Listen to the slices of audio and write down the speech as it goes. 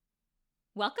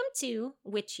Welcome to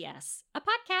Witch Yes, a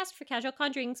podcast for casual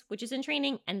conjurings, witches in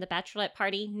training, and the bachelorette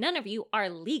party none of you are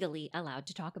legally allowed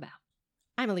to talk about.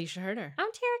 I'm Alicia Herder. I'm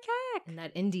Tara Keck. And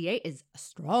that NDA is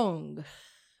strong.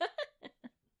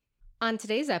 On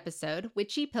today's episode,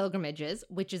 witchy pilgrimages,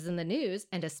 witches in the news,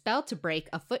 and a spell to break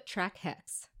a foot track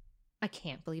hex. I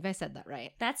can't believe I said that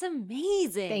right. That's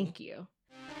amazing. Thank you.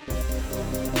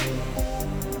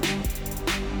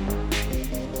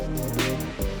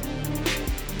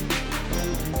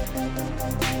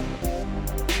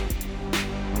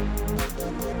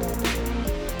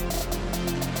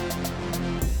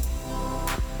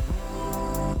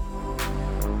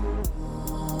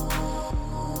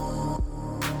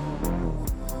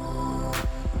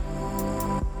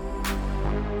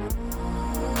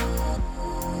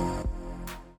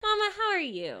 Mama, how are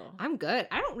you? I'm good.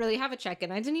 I don't really have a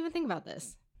check-in. I didn't even think about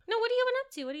this. No, what have you been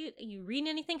up to? Are you reading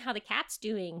anything? How the cat's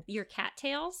doing? Your cat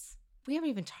tales? We haven't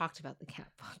even talked about the cat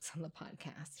books on the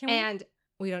podcast. Can we? And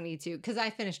we don't need to because I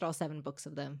finished all 7 books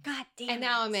of them. God damn And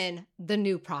now I'm in The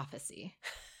New Prophecy.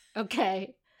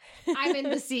 Okay. I'm in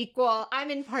the sequel. I'm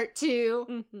in part 2.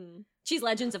 Mm-hmm. She's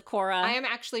Legends of Korra. I am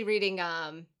actually reading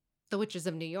The Witches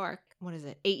of New York. What is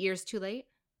it? 8 Years Too Late?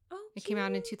 Oh, It came out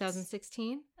in cute.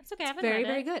 2016. That's okay. I haven't Very, read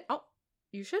very it. good. Oh,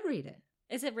 you should read it.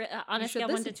 Is it on a You should scale 1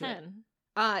 to listen to it.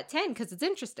 10? 10, because it's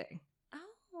interesting.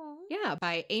 Oh. Yeah,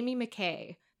 by Amy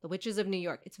McKay, The Witches of New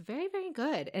York. It's very, very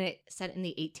good. And it's set in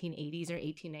the 1880s or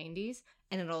 1890s.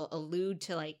 And it'll allude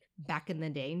to like back in the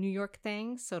day New York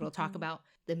things. So it'll talk Mhm. about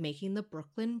the making the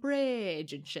Brooklyn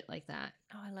Bridge and shit like that.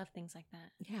 Oh, I love things like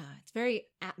that. Yeah, it's very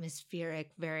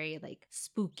atmospheric, very like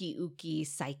spooky, ooky,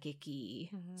 psychic-y.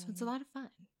 So it's a lot of fun.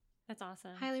 That's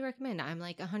awesome. Highly recommend. I'm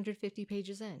like 150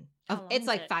 pages in. How long It's is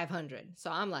like it? 500.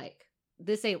 So I'm like,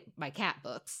 this ain't my cat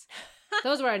books.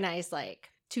 Those were a nice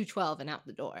like 212 and out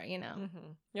the door, you know?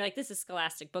 Mm-hmm. You're like, this is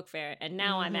Scholastic Book Fair, and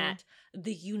now I'm Mhm. at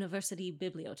the University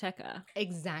Biblioteca.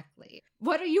 Exactly.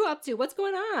 What are you up to? What's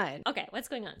going on? Okay, what's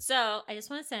going on? So I just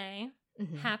want to say,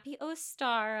 Mhm. Happy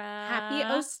Ostara. Happy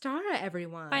Ostara,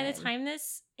 everyone. By the time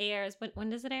this airs, when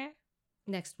does it air?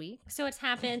 Next week. So it's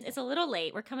happened. It's a little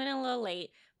late. We're coming in a little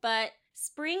late, but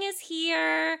spring is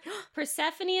here.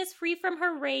 Persephone is free from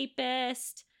her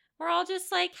rapist. We're all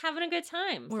just like having a good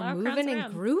time. We're Flower crowns moving and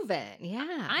around. grooving.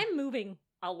 Yeah. I'm moving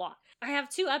a lot. I have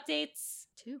 2 updates.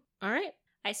 too. All right.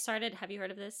 Have you heard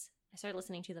of this? I started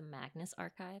listening to the Magnus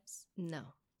Archives. No.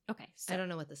 Okay, so I don't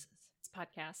know what this is. it's a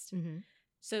podcast. Mm-hmm.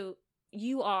 So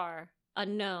you are a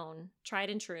known,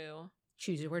 tried and true.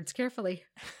 Choose your words carefully.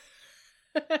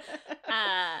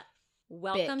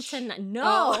 Welcome Bitch. to no.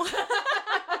 Oh.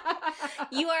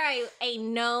 You are a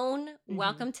known Mhm.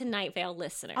 Welcome to Night Vale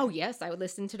listener. Oh, yes. I would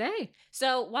listen today.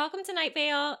 So Welcome to Night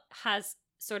Vale has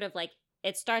sort of like,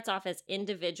 it starts off as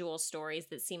individual stories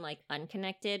that seem like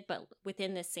unconnected, but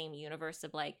within the same universe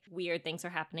of like weird things are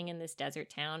happening in this desert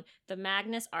town. The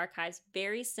Magnus Archives,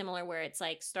 very similar, where it's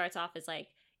like starts off as like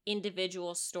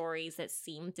individual stories that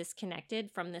seem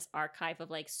disconnected from this archive of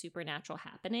like supernatural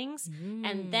happenings.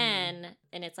 Mm.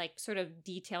 And it's like sort of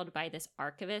detailed by this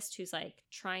archivist who's like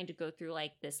trying to go through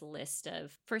like this list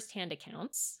of firsthand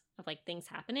accounts of like things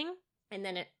happening. And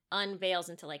then it unveils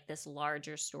into like this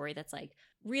larger story that's like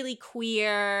really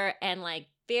queer and like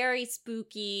very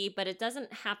spooky, but it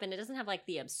doesn't have like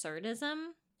the absurdism.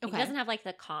 Okay. It doesn't have like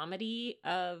the comedy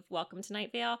of Welcome to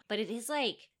Night Vale, but it is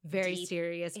like Very deep-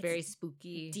 serious, it's very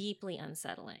spooky. deeply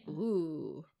unsettling.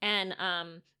 Ooh. And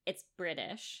it's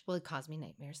British. Will it cause me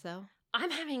nightmares, though? I'm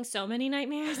having so many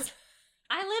nightmares.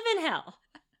 I live in hell.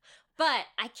 But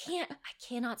I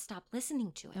cannot stop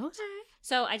listening to it. Okay.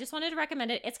 So I just wanted to recommend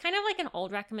it. It's kind of like an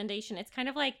old recommendation. It's kind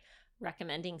of like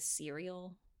recommending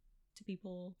cereal to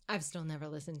people. I've still never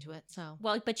listened to it, so.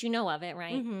 Well, but you know of it,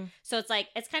 right? Mhm. So it's like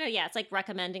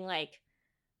recommending like,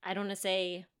 I don't want to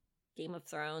say Game of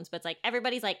Thrones, but it's like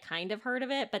everybody's like kind of heard of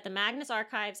it. But the Magnus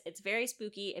Archives, it's very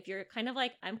spooky. If you're kind of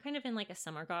like, I'm kind of in like a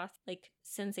summer goth like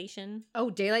sensation. Oh,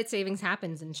 daylight savings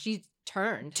happens and she's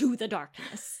turned. To the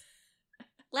darkness.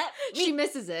 Let me She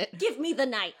misses it. give me the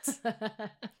night.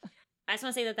 I just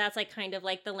want to say that that's like kind of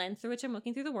like the lens through which I'm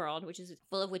looking through the world, which is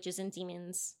full of witches and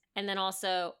demons. And then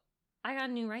also, I got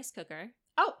a new rice cooker.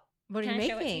 Oh, what Can are I you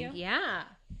show it to making? you? Yeah.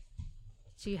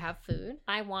 Do you have food?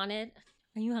 Are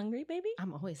you hungry, baby?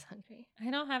 I'm always hungry.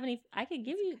 I don't have any. I could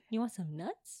give you. You want some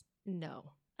nuts?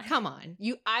 No. Come on.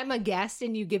 I'm a guest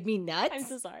and you give me nuts? I'm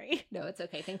so sorry. No, it's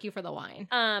okay. Thank you for the wine.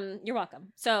 You're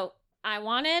welcome. So I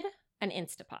wanted an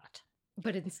Instapot.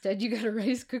 But instead you got a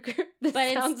rice cooker? This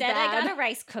But sounds instead bad. I got a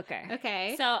rice cooker.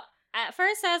 Okay. So at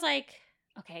first I was like,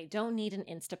 Okay, don't need an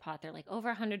Instapot. They're like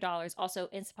over $100. Also,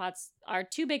 Instapots are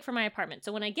too big for my apartment.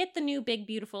 So when I get the new big,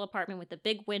 beautiful apartment with the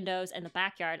big windows and the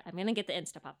backyard, I'm going to get the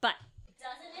Instapot. But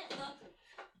doesn't it look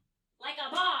like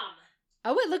a bomb?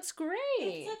 Oh, it looks great.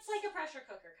 It's like a pressure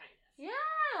cooker, kind of.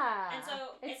 Yeah. And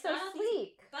so it's so so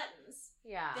sleek. Buttons.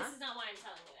 Yeah. This is not why I'm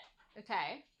telling you it.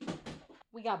 Okay.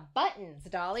 We got buttons,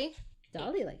 Dolly.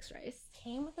 Dolly likes rice.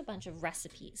 Came with a bunch of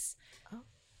recipes. Oh.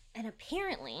 And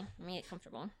apparently, let me get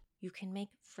comfortable, you can make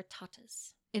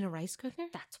frittatas. In a rice cooker?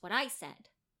 That's what I said.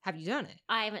 Have you done it?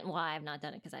 I have not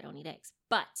done it because I don't eat eggs.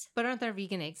 But aren't there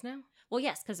vegan eggs now? well,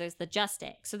 yes, because there's the just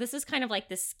egg. So this is kind of like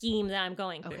the scheme that I'm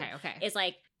going through. Okay. It's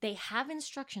like they have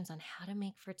instructions on how to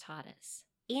make frittatas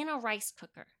in a rice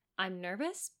cooker. I'm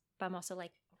nervous, but I'm also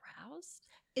like aroused.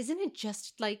 Isn't it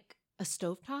just like a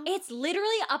stovetop? It's literally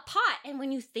a pot. And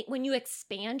when you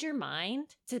expand your mind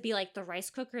to be like the rice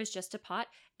cooker is just a pot,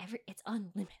 it's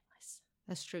unlimitless.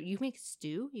 That's true. You make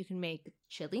stew. You can make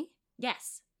chili.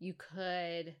 Yes. You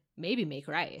could maybe make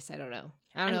rice. I don't know.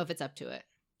 I don't know if it's up to it.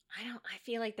 I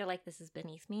feel like they're like, this is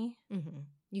beneath me. Mm-hmm.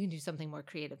 You can do something more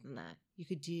creative than that. You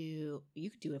could do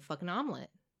a fucking omelet.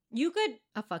 You could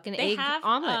A fucking They egg have,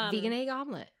 omelet. Vegan egg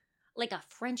omelet. like a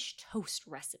French toast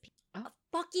recipe. Oh.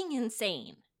 Fucking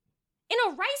insane. In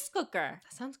a rice cooker.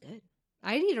 That sounds good.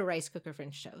 I'd eat a rice cooker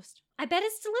French toast. I bet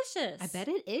it's delicious. I bet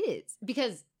it is.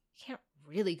 Because you can't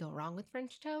really go wrong with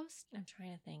French toast. I'm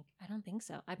trying to think. I don't think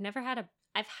so. I've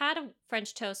had a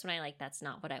French toast when that's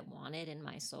not what I wanted in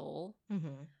my soul.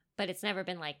 Mm-hmm. But it's never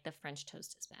been like the French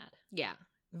toast is bad. Yeah.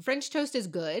 French toast is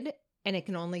good, and it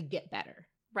can only get better.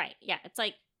 Right. Yeah. It's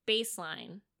like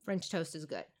baseline. French toast is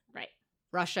good. Right.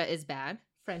 Russia is bad.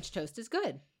 French toast is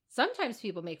good. Sometimes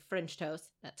people make French toast.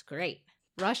 That's great.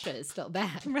 Russia is still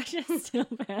bad. Russia's still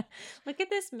bad. Look at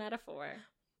this metaphor.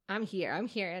 I'm here. I'm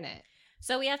hearing it.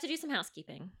 So we have to do some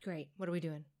housekeeping. Great. What are we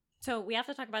doing? So we have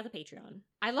to talk about the Patreon.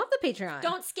 I love the Patreon.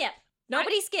 Don't skip.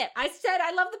 Nobody skip. I said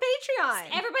I love the Patreon.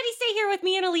 Everybody stay here with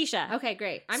me and Alicia. Okay,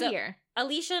 great. I'm here.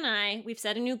 Alicia and we've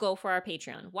set a new goal for our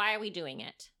Patreon. Why are we doing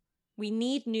it? We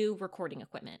need new recording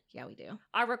equipment. Yeah, we do.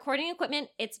 Our recording equipment,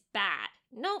 it's bad.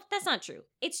 No, that's not true.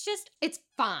 It's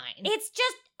fine. It's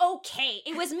just okay.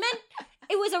 It was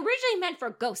originally meant for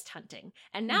ghost hunting.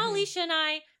 And now Alicia and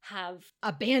I have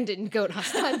abandoned goat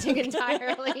hunting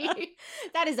entirely.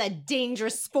 That is a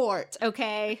dangerous sport,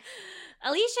 okay?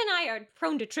 Alicia and I are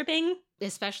prone to tripping.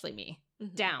 Especially me.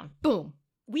 Mhm. Down. Boom.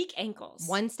 Weak ankles.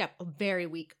 One step. Very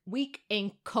weak. Weak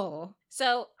ankle.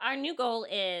 So our new goal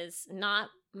is not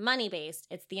money-based.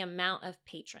 It's the amount of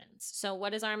patrons. So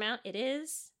what is our amount? It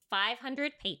is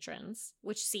 500 patrons,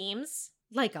 which seems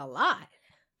like a lot.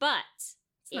 But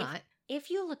it's not. If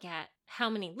you look at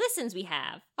how many listens we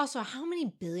have. Also, how many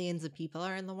billions of people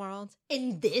are in the world?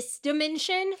 In this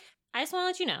dimension? I just want to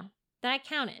let you know that I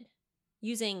counted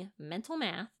using mental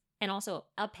math and also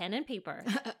a pen and paper.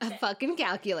 a fucking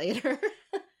calculator.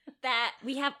 that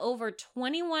we have over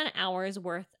 21 hours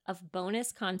worth of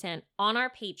bonus content on our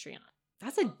Patreon.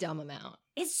 That's a dumb amount.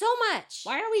 It's so much.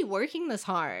 Why are we working this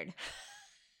hard?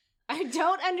 I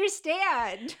don't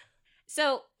understand.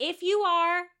 So if you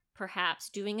are perhaps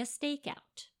doing a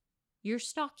stakeout, you're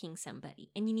stalking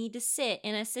somebody and you need to sit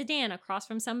in a sedan across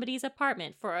from somebody's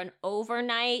apartment for an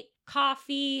overnight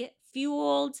coffee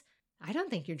fueled. I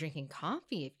don't think you're drinking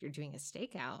coffee if you're doing a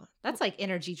stakeout. That's like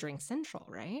Energy Drink Central,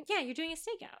 right? Yeah, you're doing a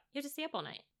stakeout. You have to stay up all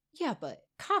night. Yeah, but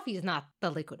coffee is not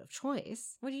the liquid of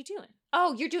choice. What are you doing?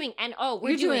 Oh, you're doing,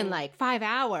 we're doing like 5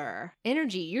 hour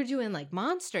energy. You're doing like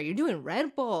Monster. You're doing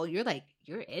Red Bull. You're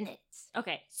in it.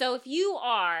 Okay, so if you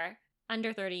are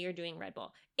under 30, you're doing Red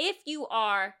Bull. If you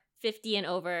are 50 and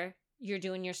over, you're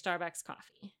doing your Starbucks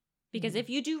coffee. Because if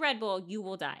you do Red Bull, you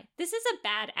will die. This is a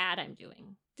bad ad I'm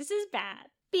doing. This is bad.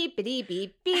 Beepity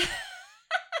beep beep.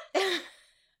 Listen,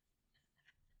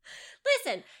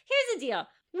 here's the deal.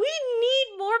 We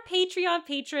need more Patreon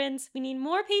patrons. We need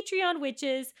more Patreon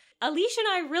witches. Alicia and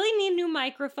I really need new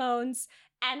microphones.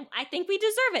 And I think we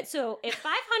deserve it. So if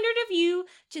 500 of you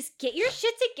just get your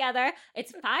shit together,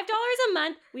 it's $5 a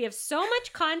month. We have so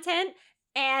much content.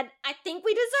 And I think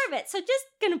we deserve it. So just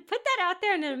gonna put that out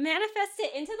there and then manifest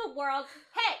it into the world.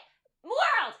 Hey,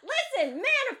 world, listen,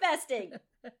 manifesting.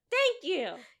 Thank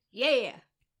you. Yeah.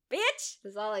 Bitch.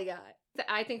 That's all I got.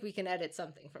 I think we can edit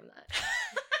something from that.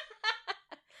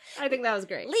 I think that was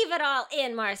great. Leave it all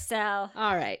in, Marcel.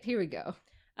 All right, here we go.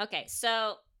 Okay,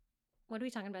 so what are we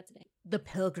talking about today? The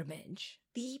pilgrimage.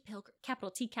 The pilgrim.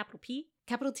 Capital T, capital P?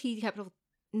 Capital T, capital...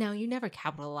 No, you never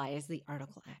capitalize the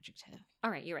article adjective.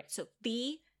 All right, you're right. So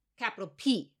the capital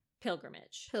P.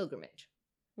 Pilgrimage. Pilgrimage.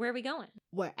 Where are we going?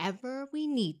 Wherever we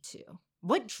need to.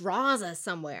 What draws us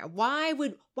somewhere? Why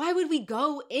would we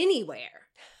go anywhere?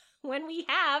 When we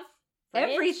have fridge,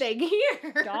 Everything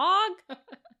here. dog,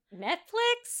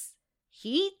 Netflix,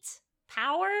 Heat,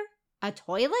 power. a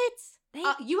toilet? They-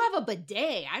 You have a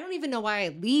bidet. I don't even know why I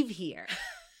leave here.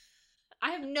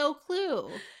 I have no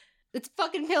clue. It's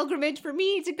fucking pilgrimage for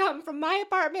me to come from my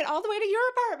apartment all the way to your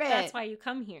apartment. That's why you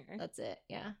come here. That's it.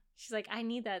 Yeah. She's like, I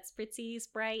need that spritzy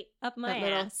Sprite up my That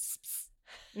little- ass.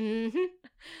 Mm-hmm.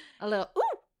 A little. Ooh.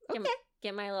 Get, Okay.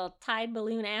 get my little Tide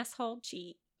balloon asshole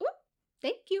cheat.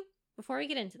 Thank you. Before we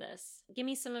get into this, give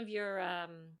me some of your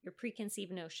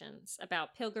preconceived notions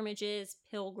about pilgrimages,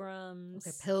 pilgrims.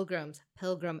 Okay. Pilgrims.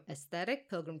 Pilgrim aesthetic.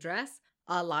 Pilgrim dress.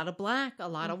 A lot of black. A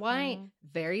lot of white. Mhm.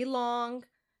 Very long.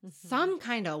 Mhm. Some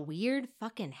kind of weird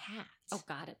fucking hat. Oh,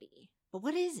 gotta be. But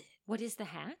what is it? What is the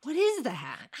hat? What is the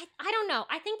hat? I don't know.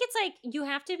 I think it's like you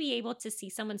have to be able to see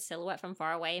someone's silhouette from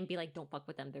far away and be like, don't fuck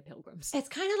with them. They're pilgrims. It's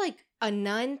kind of like a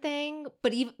nun thing,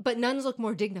 but nuns look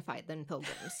more dignified than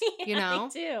pilgrims. You know?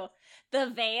 They do.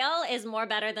 The veil is more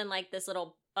better than like this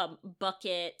little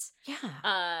bucket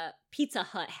Yeah. Pizza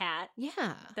Hut hat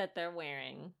Yeah. that they're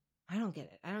wearing. I don't get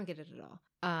it. I don't get it at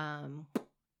all.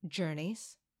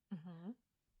 Journeys, Mm-hmm.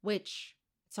 which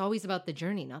it's always about the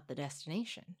journey, not the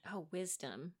destination. Oh,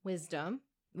 wisdom. Wisdom.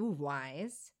 Ooh,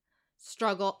 wise.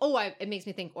 Struggle. Oh, it makes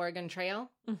me think Oregon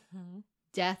Trail. Mm-hmm.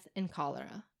 Death and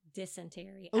cholera.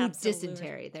 Dysentery. Oh, Absolutely.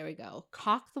 dysentery. There we go.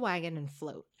 Cock the wagon and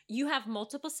float. You have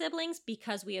multiple siblings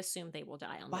because we assume they will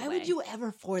die on the way. Why would you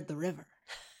ever ford the river?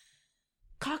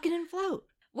 Cock it and float.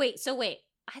 Wait.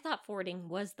 I thought fording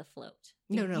was the float.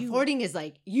 No, You- fording is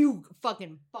like you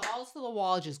fucking balls to the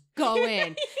wall, just go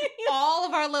in. All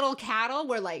of our little cattle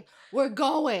were like, we're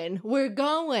going,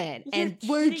 and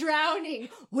You're we're kidding. drowning,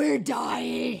 we're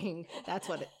dying. That's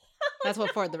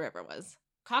what ford the river was.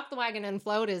 Cock the wagon and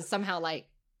float is somehow like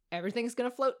everything's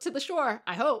gonna float to the shore.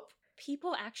 I hope.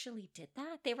 People actually did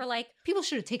that. They were like, People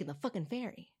should have taken the fucking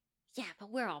ferry. yeah,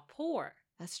 but we're all poor.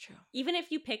 That's true. Even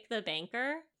if you pick the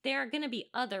banker, there are going to be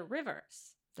other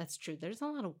rivers. That's true. There's a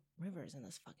lot of rivers in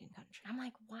this fucking country. I'm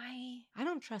like, why I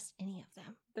don't trust any of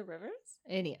them. the rivers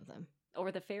Any of them.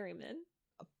 or the ferrymen?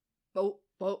 Well,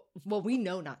 we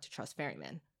know not to trust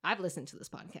ferrymen. I've listened to this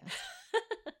podcast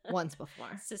once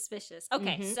before. Suspicious.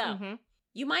 Okay, Mhm, so mhm.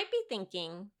 you might be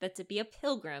thinking that to be a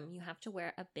pilgrim, you have to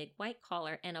wear a big white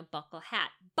collar and a buckle hat.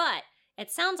 But it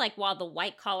sounds like while the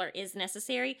white collar is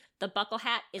necessary, the buckle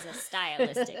hat is a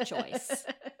stylistic choice.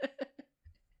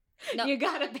 No. You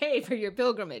gotta pay for your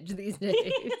pilgrimage these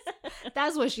days.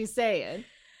 That's what she's saying.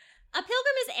 A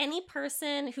pilgrim is any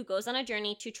person who goes on a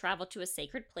journey to travel to a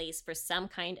sacred place for some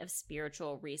kind of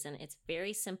spiritual reason. It's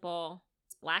very simple.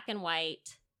 It's black and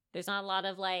white. There's not a lot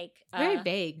of like... Very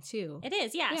vague, too. It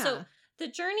is, yeah. So the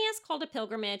journey is called a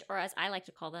pilgrimage, or as I like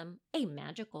to call them, a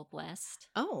magical quest.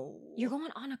 Oh. You're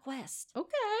going on a quest okay.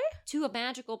 to a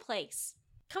magical place.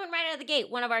 Coming right out of the gate,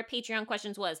 one of our Patreon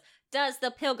questions was, does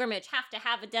the pilgrimage have to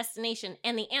have a destination?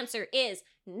 And the answer is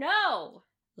no.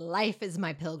 Life is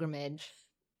my pilgrimage.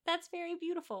 That's very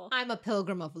beautiful. I'm a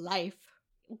pilgrim of life.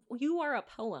 You are a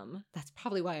poem. That's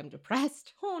probably why I'm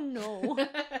depressed. Oh no.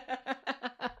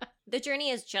 The journey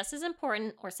is just as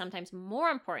important or sometimes more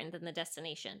important than the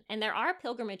destination. And there are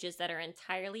pilgrimages that are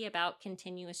entirely about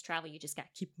continuous travel. You just got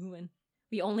to keep moving.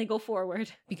 We only go forward.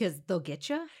 Because they'll get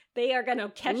you? They are going to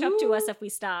catch up to us Ooh. if we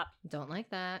stop. Don't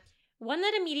like that. One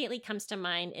that immediately comes to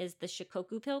mind is the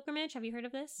Shikoku pilgrimage. Have you heard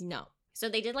of this? No. So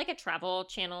they did like a travel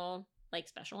channel like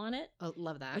special on it, Oh,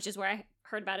 love that. which is where I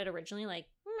heard about it originally, like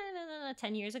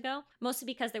 10 years ago. Mostly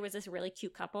because there was this really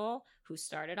cute couple who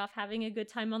started off having a good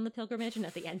time on the pilgrimage and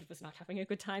at the end was not having a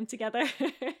good time together.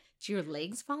 Do your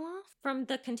legs fall off? From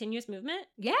the continuous movement.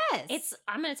 Yes.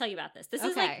 I'm going to tell you about this. This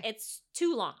is like, Okay. it's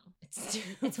too long.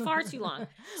 It's far too long.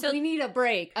 So- So we need a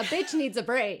break. A bitch needs a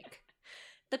break.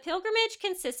 The pilgrimage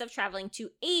consists of traveling to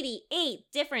 88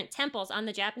 different temples on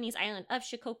the Japanese island of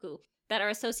Shikoku that are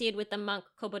associated with the monk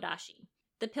Kobodashi.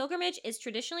 The pilgrimage is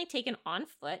traditionally taken on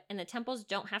foot, and the temples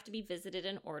don't have to be visited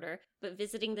in order, but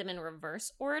visiting them in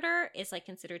reverse order is like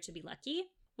considered to be lucky.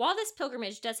 While this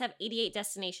pilgrimage does have 88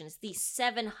 destinations, the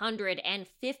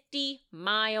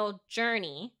 750-mile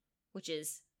journey, which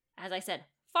is, as I said,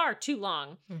 far too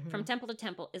long, from temple to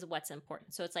temple is what's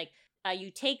important. So it's like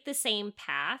you take the same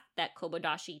path that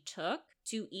Kobodashi took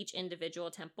to each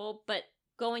individual temple, but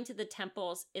going to the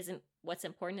temples isn't what's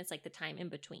important. It's like the time in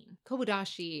between.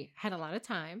 Kobodashi had a lot of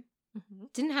time,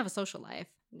 didn't have a social life.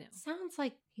 No. Sounds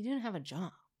like he didn't have a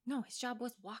job. No, his job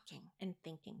was walking and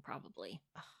thinking, probably.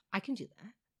 Ugh, I can do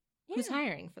that. Yeah. Who's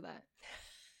hiring for that?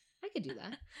 I could do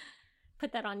that.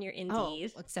 Put that on your Oh,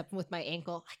 Indeed. except with my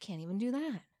ankle, I can't even do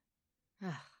that.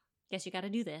 Ugh. Guess you got to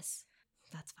do this.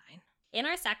 That's fine. In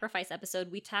our sacrifice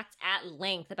episode, we talked at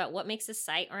length about what makes a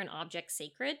site or an object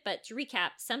sacred, but to recap,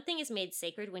 something is made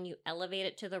sacred when you elevate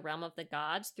it to the realm of the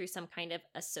gods through some kind of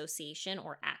association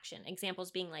or action.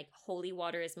 Examples being like holy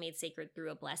water is made sacred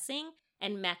through a blessing,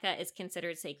 and Mecca is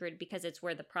considered sacred because it's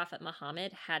where the Prophet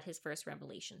Muhammad had his first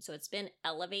revelation. So it's been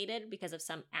elevated because of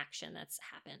some action that's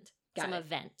happened, some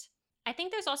event. I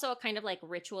think there's also a kind of like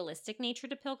ritualistic nature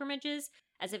to pilgrimages,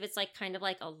 as if it's like kind of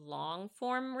like a long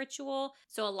form ritual.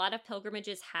 So a lot of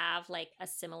pilgrimages have like a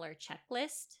similar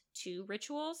checklist to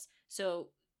rituals. So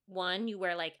one, you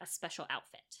wear like a special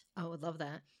outfit. Oh, I would love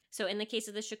that. So in the case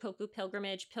of the Shikoku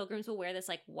pilgrimage, pilgrims will wear this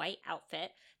like white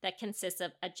outfit that consists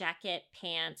of a jacket,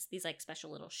 pants, these like special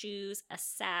little shoes, a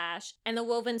sash, and the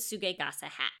woven sugegasa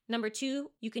hat. Number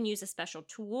two, you can use a special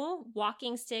tool.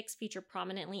 Walking sticks feature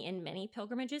prominently in many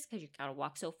pilgrimages because you gotta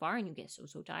walk so far and you get so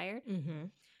tired. Mm-hmm.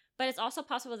 But it's also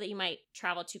possible that you might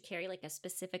travel to carry like a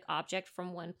specific object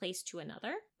from one place to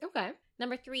another. Okay.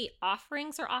 Number three,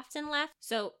 offerings are often left.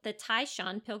 So the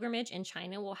Taishan pilgrimage in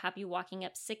China will have you walking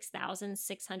up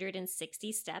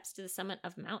 6,660 steps to the summit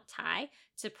of Mount Tai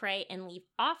to pray and leave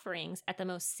offerings at the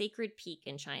most sacred peak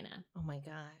in China. Oh my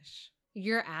gosh.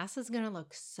 Your ass is going to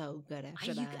look so good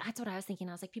after that. That's what I was thinking.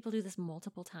 I was like, people do this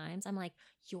multiple times. I'm like,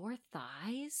 your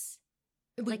thighs?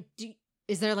 Like,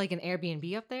 is there like an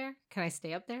Airbnb up there? Can I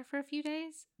stay up there for a few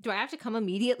days? Do I have to come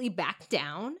immediately back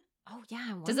down? Oh, yeah.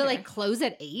 I wonder. Does it like close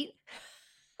at 8?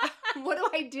 What do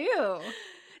I do?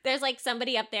 There's like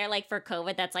somebody up there like for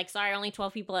COVID that's like, sorry, only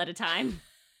 12 people at a time.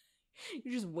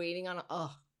 You're just waiting on,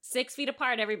 6 feet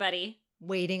apart, everybody.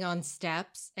 Waiting on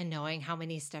steps and knowing how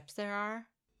many steps there are.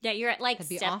 Yeah, you're at like That'd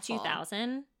be step awful.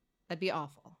 2000. That'd be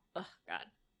awful. Oh, God.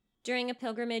 During a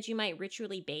pilgrimage, you might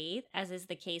ritually bathe, as is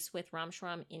the case with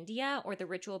Rameshwaram, India, or the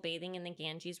ritual bathing in the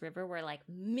Ganges River, where like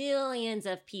millions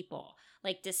of people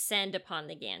like descend upon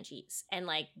the Ganges and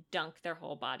like dunk their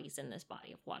whole bodies in this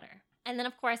body of water. And then,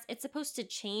 of course, it's supposed to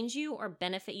change you or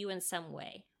benefit you in some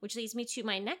way, which leads me to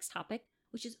my next topic,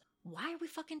 which is why are we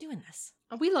fucking doing this?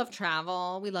 We love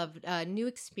travel. We love new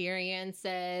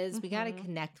experiences. We got to Mhm.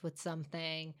 connect with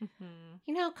something. Mm-hmm.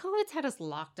 You know, COVID's had us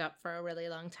locked up for a really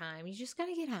long time. You just got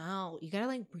to get out. You got to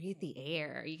like breathe the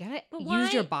air. You got to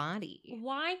use your body.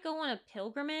 Why go on a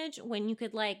pilgrimage when you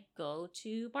could like go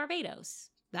to Barbados?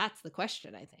 That's the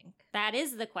question, I think. That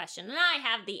is the question, and I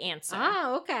have the answer.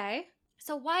 Oh, okay.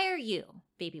 So why are you,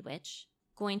 baby witch,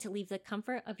 going to leave the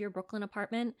comfort of your Brooklyn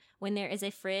apartment when there is a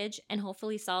fridge and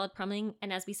hopefully solid plumbing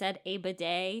and, as we said, a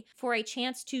bidet for a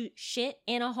chance to shit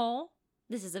in a hole?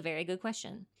 This is a very good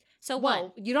question. So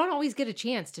Well, you don't always get a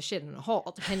chance to shit in a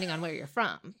hole, depending on where you're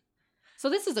from. So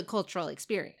this is a cultural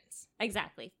experience.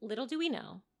 Exactly. Little do we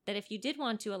know that if you did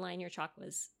want to align your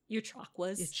chakras, Your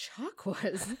chakras.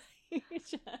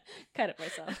 cut it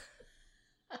myself.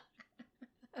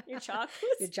 Your chakras?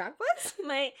 Your chakras?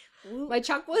 My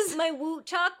chakras? my woot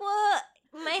chakra.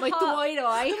 My third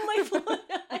eye.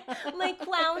 My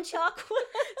clown chakra.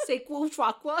 Sacral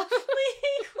chakra.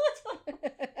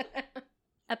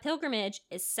 A pilgrimage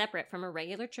is separate from a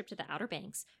regular trip to the Outer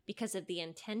Banks because of the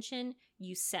intention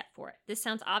you set for it. This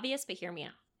sounds obvious, but hear me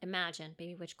out. Imagine,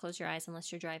 baby witch, close your eyes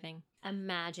unless you're driving.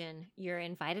 Imagine you're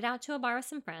invited out to a bar with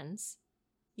some friends.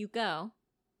 You go,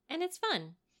 and it's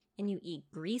fun. And you eat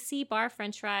greasy bar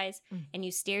french fries, and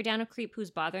you stare down a creep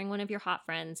who's bothering one of your hot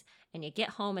friends, and you get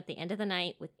home at the end of the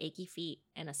night with achy feet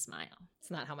and a smile. It's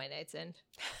not how my nights end.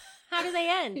 How do they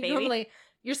end, baby? Normally,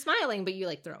 you're smiling, but you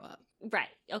like throw up. Right,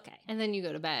 okay. And then you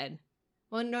go to bed.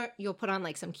 Well, no, you'll put on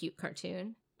like some cute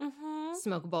cartoon, Mm-hmm.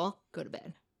 smoke a bowl, go to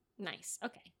bed. Nice,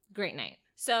 okay. Great night.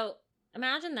 So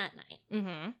imagine that night.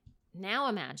 Mm-hmm. Now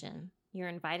imagine you're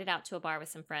invited out to a bar with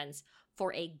some friends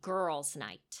for a girls'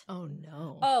 night. Oh,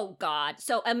 no. Oh, God.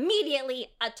 So immediately,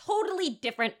 a totally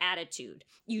different attitude.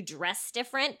 You dress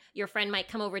different. Your friend might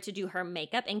come over to do her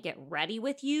makeup and get ready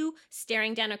with you,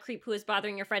 staring down a creep who is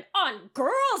bothering your friend on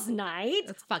girls' night.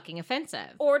 That's fucking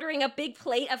offensive. Ordering a big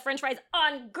plate of french fries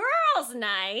on girls'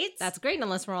 night. That's great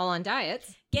unless we're all on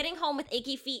diets. Getting home with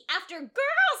achy feet after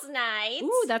girls' night.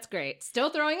 Ooh, that's great. Still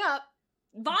throwing up.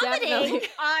 Vomiting Definitely.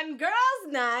 On girls'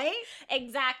 night.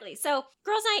 Exactly. So,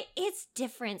 girls' night, it's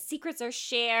different. Secrets are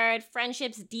shared,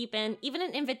 friendships deepen. Even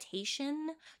an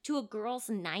invitation to a girls'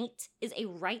 night is a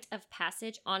rite of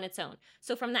passage on its own.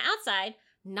 So, from the outside,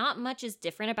 not much is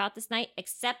different about this night,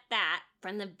 except that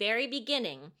from the very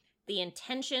beginning, the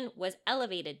intention was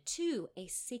elevated to a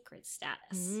sacred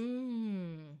status.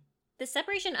 The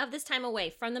separation of this time away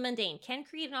from the mundane can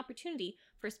create an opportunity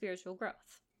for spiritual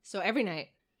growth. So every night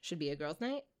should be a girls'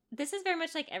 night? This is very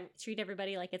much like treat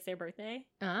everybody like it's their birthday.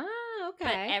 Ah, okay.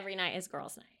 But every night is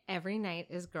girls' night. Every night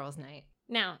is girls' night.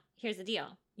 Now, here's the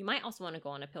deal. You might also want to go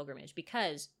on a pilgrimage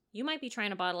because you might be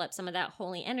trying to bottle up some of that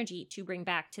holy energy to bring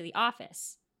back to the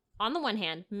office. On the one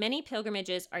hand, many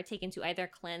pilgrimages are taken to either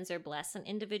cleanse or bless an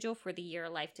individual for the year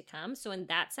of life to come. So in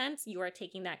that sense, you are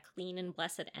taking that clean and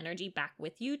blessed energy back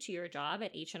with you to your job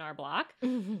at H&R Block.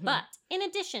 But in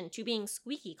addition to being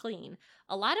squeaky clean,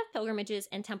 a lot of pilgrimages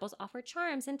and temples offer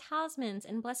charms and talismans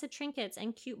and blessed trinkets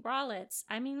and cute bralettes.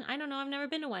 I mean, I don't know. I've never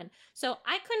been to one. So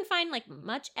I couldn't find like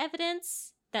much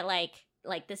evidence that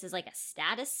like this is like a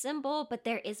status symbol, but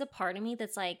there is a part of me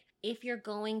that's like, if you're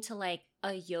going to like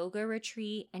a yoga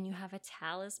retreat and you have a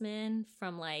talisman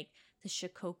from like the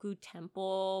Shikoku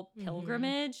Temple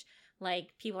pilgrimage,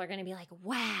 like people are going to be like,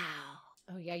 wow.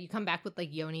 Oh yeah, you come back with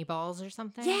like yoni balls or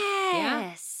something?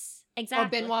 Yes. Yeah.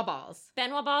 Exactly. Or Benoit balls.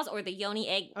 Benoit balls or the yoni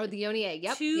egg. Or the yoni egg,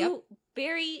 yep. Two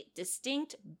very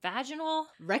distinct vaginal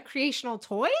recreational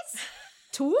toys?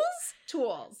 Tools.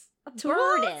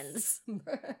 Burdens.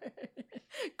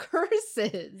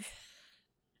 Curses.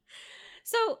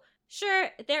 So, sure,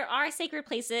 there are sacred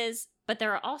places, but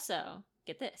there are also,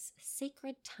 get this,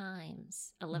 sacred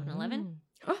times. 11:11,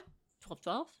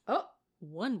 12:12,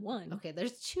 1:1. Okay,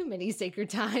 there's too many sacred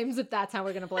times if that's how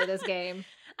we're going to play this game.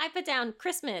 I put down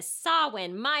Christmas,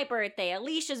 Samhain, my birthday,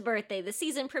 Alicia's birthday, the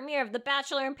season premiere of The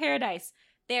Bachelor in Paradise.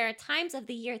 There are times of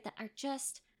the year that are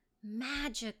just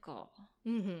magical.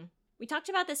 We talked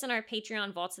about this in our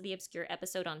Patreon Vaults of the Obscure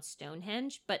episode on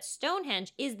Stonehenge, but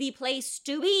Stonehenge is the place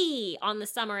to be on the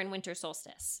summer and winter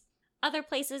solstice. Other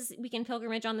places we can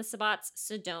pilgrimage on the Sabbats,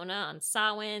 Sedona on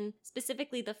Samhain,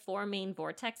 specifically the 4 main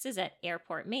vortexes at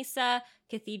Airport Mesa,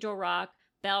 Cathedral Rock,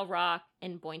 Bell Rock,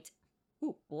 and Boynton.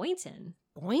 Ooh, Boynton?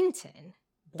 Boynton?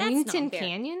 Boynton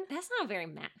Canyon? That's not very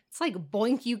mad. It's like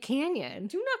Boink You Canyon.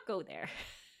 Do not go there.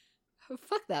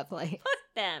 Fuck that place.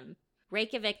 Fuck them.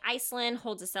 Reykjavik, Iceland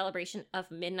holds a celebration of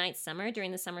midnight summer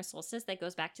during the summer solstice that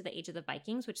goes back to the age of the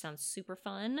Vikings, which sounds super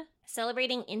fun.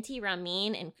 Celebrating Inti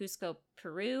Raymi in Cusco,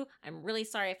 Peru. I'm really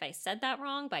sorry if I said that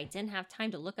wrong, but I didn't have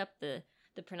time to look up the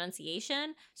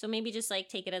pronunciation. So maybe just like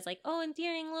take it as like, oh,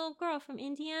 endearing little girl from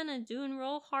Indiana doing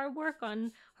real hard work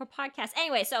on her podcast.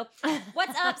 Anyway, so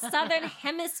what's up, Southern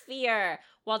Hemisphere?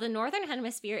 While the Northern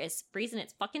Hemisphere is freezing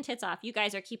its fucking tits off, you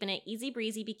guys are keeping it easy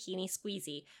breezy bikini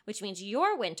squeezy, which means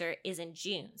your winter is in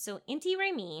June. So Inti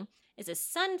Raymi is a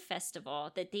sun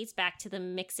festival that dates back to the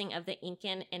mixing of the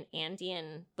Incan and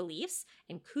Andean beliefs,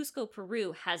 and Cusco,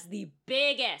 Peru has the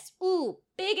biggest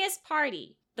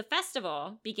party. The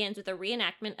festival begins with a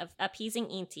reenactment of appeasing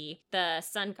Inti, the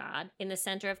sun god, in the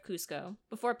center of Cusco,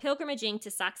 before pilgrimaging to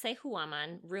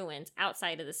Sacsayhuaman ruins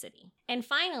outside of the city. And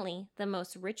finally, the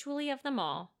most ritually of them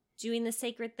all, doing the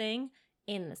sacred thing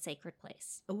in the sacred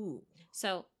place. Ooh.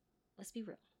 So, let's be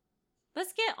real.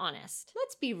 Let's get honest.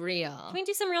 Let's be real. Can we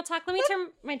do some real talk? Let me turn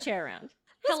my chair around.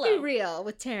 Let's be real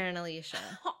with Tara and Alicia.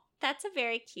 That's a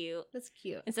very cute. That's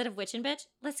cute. Instead of witch and bitch,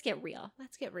 let's get real.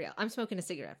 Let's get real. I'm smoking a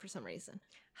cigarette for some reason.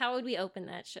 How would we open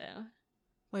that show?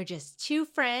 We're just two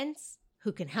friends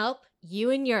who can help you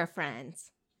and your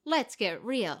friends. Let's get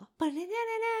real.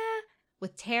 Ba-da-da-da-da.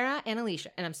 With Tara and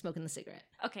Alicia. And I'm smoking the cigarette.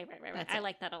 Okay, right. I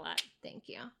like that a lot. Thank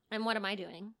you. And what am I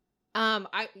doing?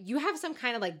 You have some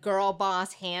kind of like girl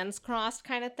boss hands crossed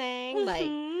kind of thing. Like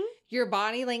your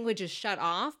body language is shut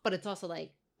off, but it's also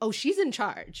like, oh, she's in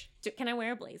charge. Can I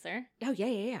wear a blazer? Oh,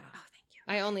 yeah. Oh,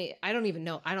 thank you. I don't even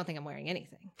know. I don't think I'm wearing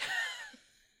anything.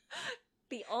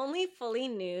 The only fully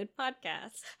nude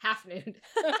podcast. Half nude.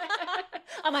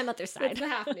 On my mother's side. It's the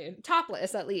half nude.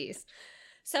 Topless, at least.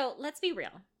 So let's be real.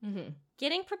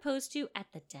 Getting proposed to at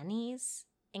the Denny's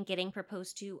and getting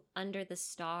proposed to under the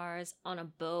stars on a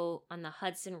boat on the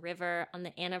Hudson River on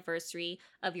the anniversary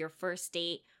of your first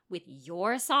date with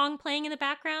your song playing in the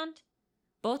background,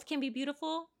 both can be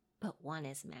beautiful, but one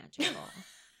is magical.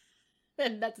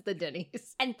 And that's the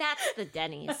Denny's. And that's the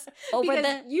Denny's.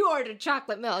 You ordered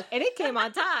chocolate milk and it came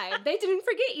on time. They didn't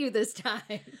forget you this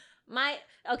time.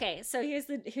 Okay, so here's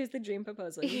the dream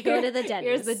proposal. You go to the Denny's.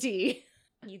 Here's the tea.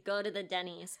 You go to the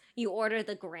Denny's. You order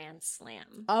the Grand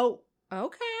Slam. Oh,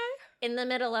 okay. In the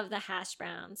middle of the hash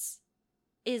browns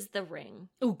is the ring.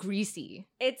 Oh, greasy.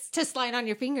 It's to slide on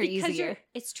your finger easier.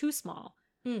 It's too small.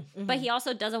 But he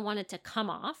also doesn't want it to come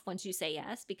off once you say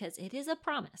yes because it is a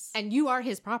promise. And you are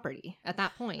his property at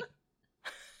that point.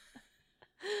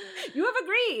 You have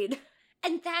agreed.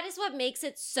 And that is what makes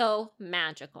it so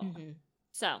magical.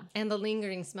 So. And the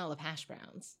lingering smell of hash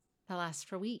browns that lasts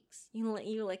for weeks. You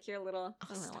lick your little.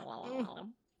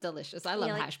 Delicious. I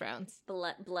love hash browns.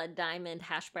 Blood diamond,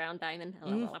 hash brown diamond.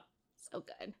 So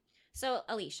good. So,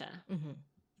 Alicia,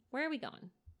 where are we going?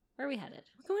 Where are we headed?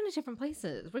 We're going to different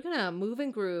places. We're going to move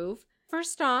and groove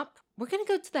First stop, we're going to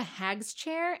go to the Hag's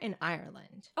Chair in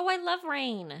Ireland. Oh, I love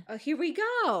rain. Oh, here we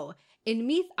go. In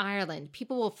Meath, Ireland,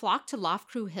 people will flock to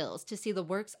Loughcrew Hills to see the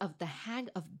works of the Hag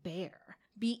of Beare.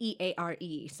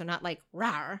 Beare. So not like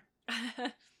rar.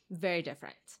 Very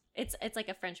different. It's like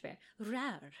a French bear.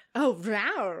 Rar. Oh,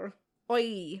 rar.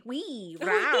 Oi. Wee.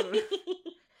 Rar.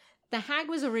 The hag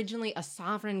was originally a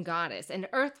sovereign goddess, an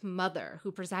earth mother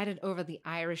who presided over the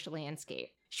Irish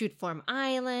landscape. She would form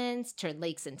islands, turn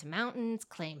lakes into mountains,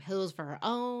 claim hills for her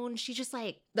own. She just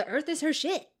like, the earth is her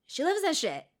shit. She loves that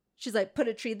shit. She's like, put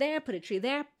a tree there,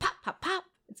 pop, pop, pop.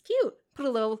 It's cute. Put a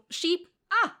little sheep.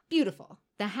 Ah, beautiful.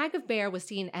 The Hag of Beare was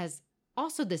seen as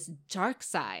also this dark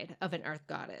side of an earth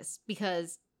goddess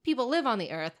because people live on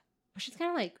the earth, but she's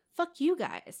kind of like, fuck you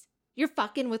guys. You're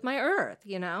fucking with my earth,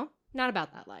 you know? Not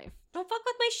about that life. Don't fuck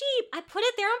with my sheep. I put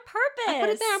it there on purpose. I put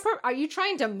it there on purpose. Are you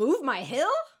trying to move my hill?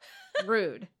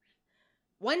 Rude.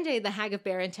 One day, the Hag of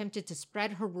Beare attempted to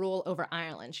spread her rule over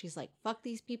Ireland. She's like, fuck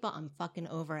these people. I'm fucking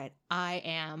over it. I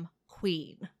am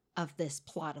queen of this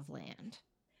plot of land.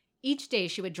 Each day,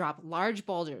 she would drop large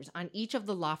boulders on each of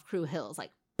the Loughcrew hills,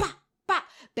 like, bah, bah,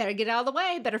 better get out of the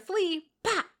way, better flee,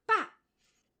 bah, bah.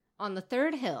 On the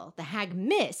third hill, the hag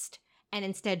missed, and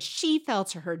instead she fell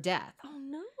to her death. Oh,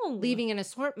 no. Leaving an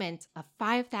assortment of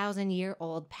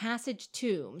 5,000-year-old passage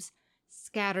tombs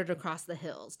scattered across the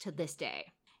hills to this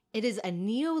day. It is a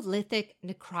Neolithic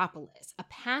necropolis, a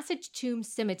passage tomb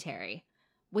cemetery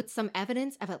with some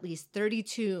evidence of at least 30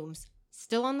 tombs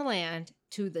still on the land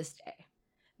to this day.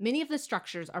 Many of the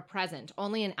structures are present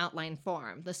only in outline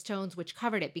form. The stones which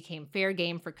covered it became fair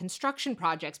game for construction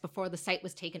projects before the site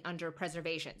was taken under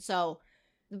preservation. So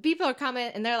the people are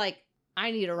coming and they're like,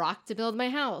 I need a rock to build my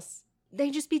house. They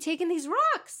just be taking these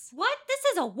rocks. What?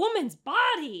 This is a woman's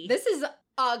body. This is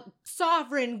a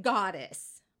sovereign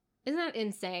goddess. Isn't that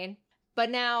insane? But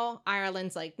now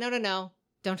Ireland's like, no.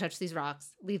 Don't touch these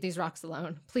rocks. Leave these rocks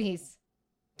alone. Please.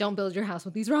 Don't build your house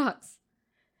with these rocks.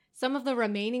 Some of the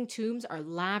remaining tombs are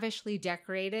lavishly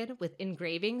decorated with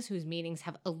engravings whose meanings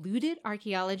have eluded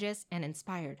archaeologists and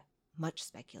inspired much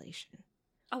speculation.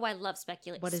 Oh, I love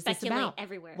speculation. What is Speculate this about?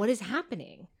 Everywhere. What is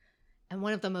happening? And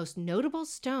one of the most notable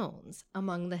stones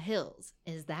among the hills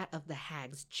is that of the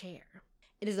Hag's Chair.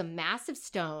 It is a massive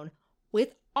stone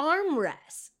with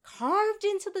armrests carved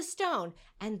into the stone.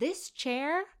 And this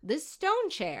stone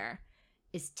chair,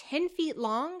 is 10 feet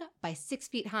long by 6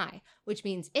 feet high, which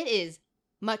means it is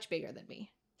much bigger than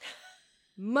me.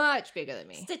 Much bigger than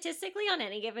me. Statistically, on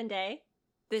any given day,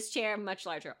 this chair much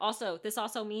larger. Also, this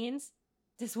also means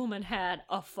this woman had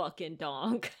a fucking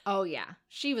donk. Oh, yeah.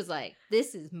 She was like,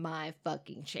 this is my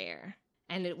fucking chair.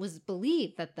 And it was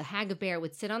believed that the Hag of Beare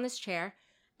would sit on this chair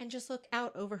and just look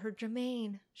out over her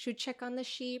domain. She would check on the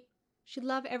sheep. She'd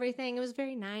love everything. It was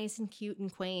very nice and cute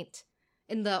and quaint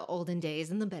in the olden days,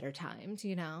 in the better times,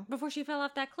 you know. Before she fell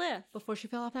off that cliff. Before she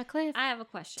fell off that cliff. I have a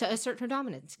question. To assert her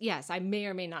dominance. Yes, I may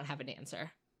or may not have an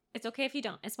answer. It's okay if you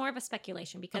don't. It's more of a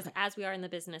speculation because as we are in the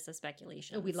business of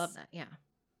speculation. Oh, we love that, yeah.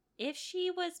 If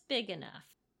she was big enough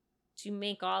to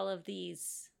make all of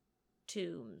these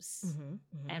tombs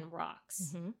and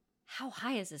rocks, how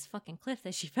high is this fucking cliff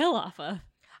that she fell off of?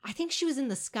 I think she was in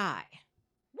the sky.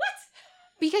 What?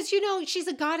 Because, you know, she's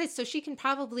a goddess, so she can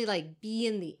probably, like, be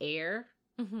in the air.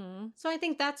 So I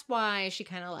think that's why she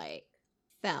kind of, like,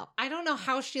 fell. I don't know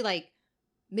how she, like,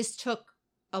 mistook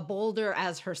a boulder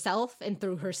as herself and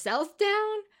threw herself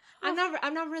down.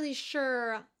 I'm not really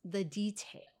sure the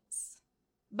details.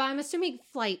 But I'm assuming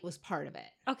flight was part of it.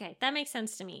 Okay, that makes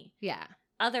sense to me. Yeah.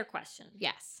 Other question.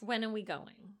 Yes. When are we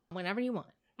going? Whenever you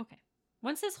want. Okay.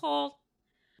 Once this whole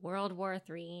World War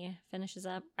III finishes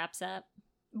up, wraps up.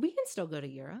 We can still go to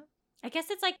Europe. I guess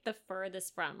it's like the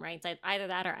furthest from, right? It's like either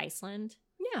that or Iceland.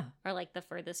 Yeah. Or like the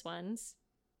furthest ones.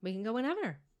 We can go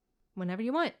whenever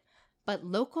you want. But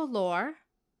local lore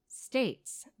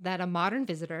states that a modern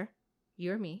visitor,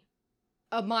 you or me,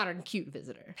 a modern cute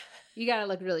visitor, you gotta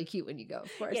look really cute when you go,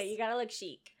 of course. Yeah, you gotta look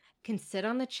chic. Can sit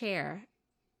on the chair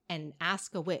and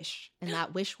ask a wish, and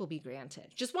that wish will be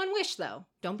granted. Just one wish, though.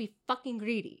 Don't be fucking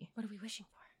greedy. What are we wishing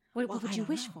for? What would you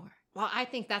wish for? Well, I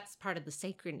think that's part of the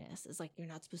sacredness. Is like you're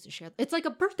not supposed to share. It's like a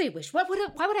birthday wish. Why would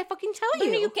I fucking tell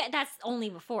you? No, you can't. That's only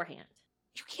beforehand.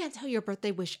 You can't tell your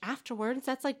birthday wish afterwards.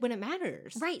 That's like when it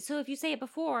matters. Right. So if you say it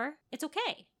before, it's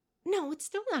okay. No, it's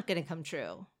still not going to come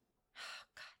true.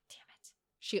 God damn it.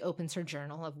 She opens her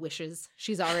journal of wishes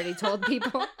she's already told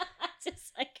people.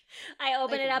 Just like I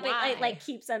open like, it up, why? it like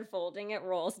keeps unfolding. It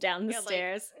rolls down the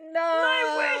stairs. Like, no,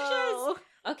 my wishes.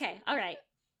 Okay, all right.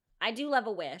 I do love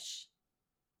a wish.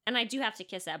 And I do have to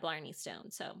kiss that Blarney Stone,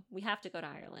 so we have to go to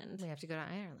Ireland. We have to go to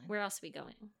Ireland. Where else are we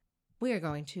going? We are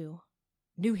going to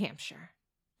New Hampshire.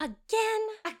 Again?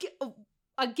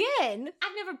 Again?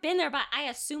 I've never been there, but I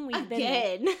assume we've been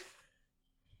there. Again.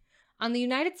 On the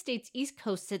United States East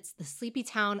Coast sits the sleepy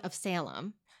town of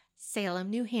Salem.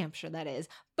 Salem, New Hampshire, that is.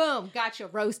 Boom, gotcha,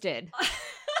 roasted.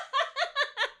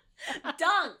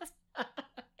 Dunked.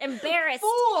 Embarrassed.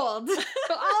 Fooled.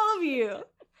 All of you.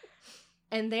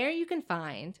 And there you can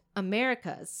find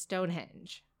America's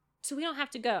Stonehenge. So we don't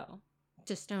have to go.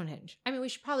 To Stonehenge. I mean, we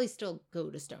should probably still go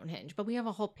to Stonehenge, but we have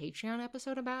a whole Patreon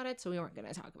episode about it, so we weren't going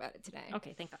to talk about it today.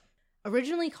 Okay, thank God.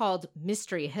 Originally called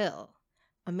Mystery Hill,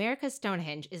 America's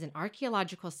Stonehenge is an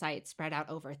archaeological site spread out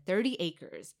over 30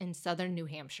 acres in southern New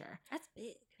Hampshire. That's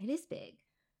big. It is big.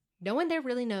 No one there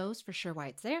really knows for sure why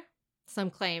it's there.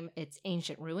 Some claim it's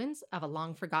ancient ruins of a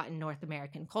long-forgotten North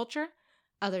American culture.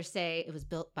 Others say it was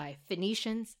built by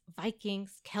Phoenicians,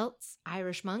 Vikings, Celts,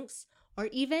 Irish monks, or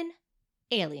even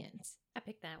aliens. I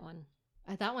picked that one.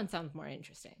 That one sounds more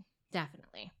interesting.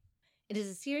 Definitely. It is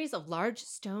a series of large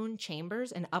stone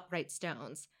chambers and upright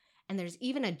stones. And there's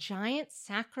even a giant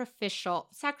sacrificial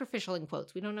in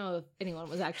quotes. We don't know if anyone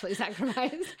was actually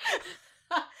sacrificed.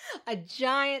 A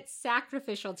giant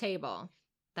sacrificial table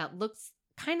that looks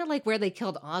kind of like where they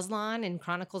killed Aslan in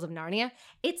Chronicles of Narnia.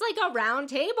 It's like a round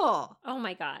table. Oh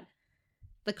my God.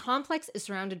 The complex is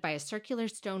surrounded by a circular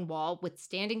stone wall with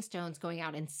standing stones going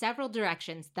out in several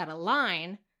directions that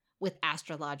align with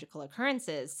astrological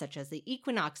occurrences such as the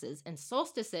equinoxes and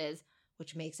solstices,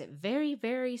 which makes it very,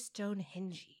 very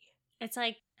Stonehenge-y. It's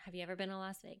like, have you ever been to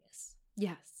Las Vegas?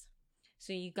 Yes.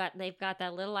 So they've got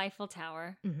that little Eiffel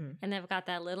Tower, and they've got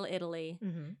that little Italy,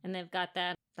 and they've got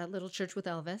that little church with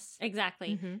Elvis.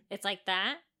 Exactly. It's like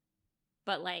that,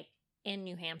 but like in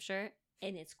New Hampshire,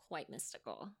 and it's quite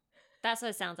mystical. That's what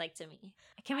it sounds like to me.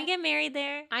 Can we get married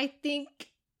there? I think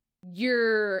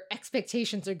your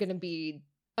expectations are going to be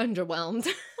underwhelmed.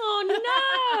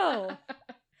 Oh, no!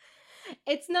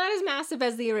 It's not as massive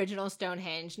as the original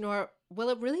Stonehenge, nor will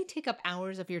it really take up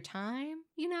hours of your time.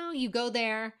 You know, you go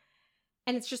there,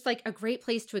 and it's just like a great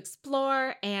place to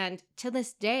explore. And to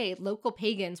this day, local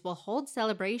pagans will hold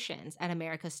celebrations at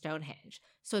America's Stonehenge.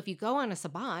 So if you go on a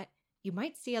Sabbat, you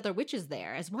might see other witches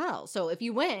there as well. So if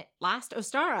you went last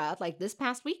Ostara, like this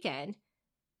past weekend,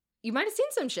 you might have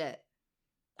seen some shit.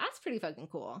 That's pretty fucking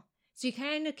cool. So you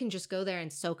kind of can just go there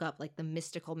and soak up like the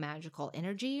mystical, magical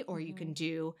energy, or you can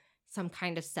do some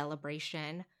kind of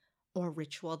celebration or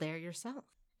ritual there yourself.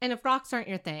 And if rocks aren't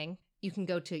your thing, you can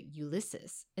go to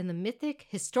Ulysses in the mythic,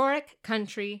 historic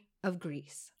country of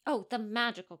Greece. Oh, the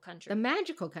magical country. The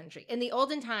magical country. In the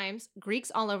olden times,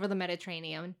 Greeks all over the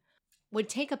Mediterranean would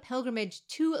take a pilgrimage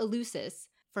to Eleusis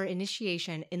for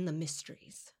initiation in the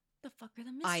mysteries. The fuck are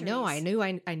the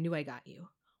mysteries? I knew I got you.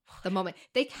 The moment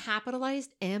they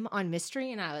capitalized M on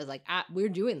mystery, and I was like, we're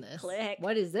doing this. Click.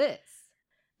 What is this?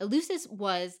 Eleusis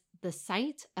was the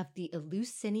site of the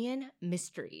Eleusinian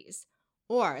Mysteries,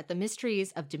 or the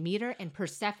mysteries of Demeter and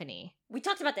Persephone. We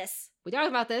talked about this. We talked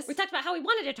about this. We talked about how we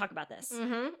wanted to talk about this.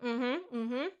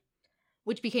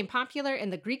 Which became popular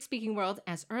in the Greek-speaking world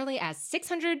as early as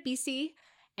 600 BC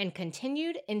and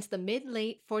continued into the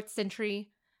mid-late 4th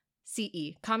century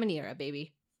CE. Common Era,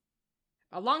 baby.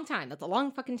 A long time. That's a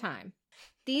long fucking time.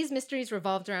 These mysteries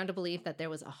revolved around a belief that there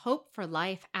was a hope for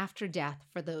life after death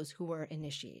for those who were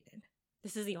initiated.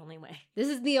 This is the only way. This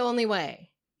is the only way.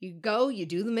 You go, you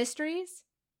do the mysteries,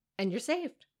 and you're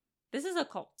saved. This is a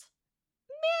cult.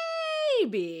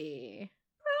 Maybe.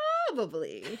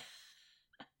 Probably.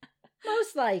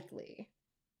 Most likely.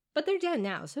 But they're dead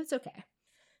now, so it's okay.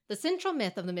 The central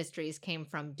myth of the mysteries came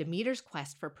from Demeter's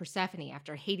quest for Persephone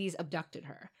after Hades abducted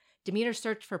her. Demeter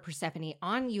searched for Persephone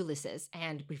on Ulysses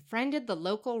and befriended the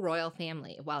local royal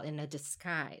family while in a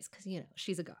disguise, because, you know,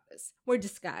 she's a goddess. We're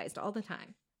disguised all the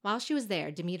time. While she was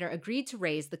there, Demeter agreed to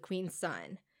raise the queen's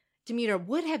son. Demeter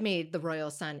would have made the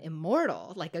royal son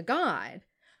immortal, like a god,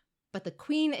 but the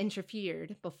queen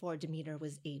interfered before Demeter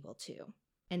was able to.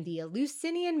 And the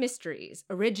Eleusinian Mysteries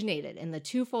originated in the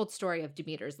twofold story of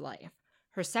Demeter's life: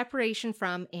 her separation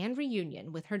from and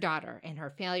reunion with her daughter, and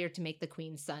her failure to make the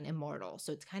queen's son immortal.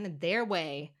 So it's kind of their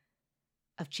way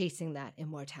of chasing that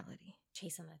immortality.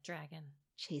 Chasing that dragon.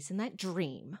 Chasing that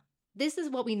dream. This is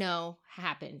what we know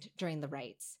happened during the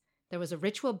rites. There was a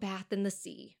ritual bath in the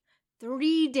sea,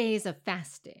 3 days of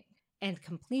fasting, and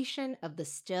completion of the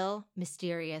still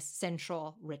mysterious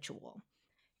central ritual.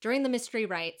 During the mystery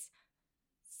rites,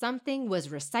 something was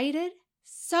recited,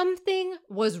 something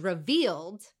was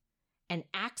revealed, and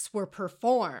acts were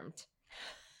performed.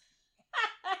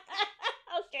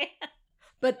 Okay.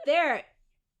 But there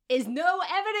is no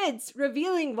evidence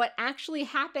revealing what actually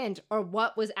happened or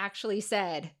what was actually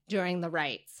said during the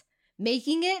rites,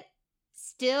 making it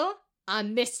still a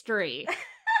mystery.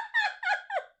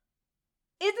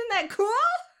 Isn't that cool?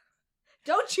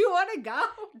 Don't you want to go?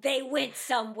 They went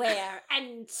somewhere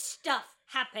and stuff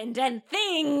happened and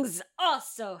things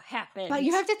also happened. But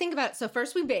you have to think about it. So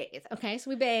first we bathe, okay? So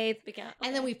we bathe,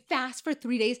 and then we fast for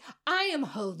 3 days. I am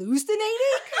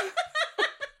hallucinating.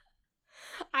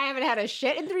 I haven't had a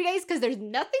shit in 3 days because there's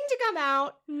nothing to come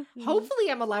out. Mhm. Hopefully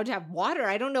I'm allowed to have water.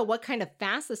 I don't know what kind of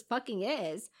fast this fucking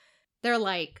is. They're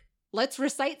like, let's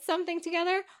recite something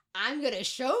together. I'm going to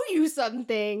show you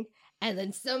something, and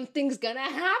then something's going to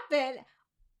happen.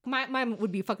 My mind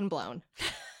would be fucking blown.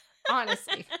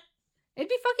 Honestly. It'd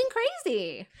be fucking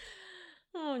crazy.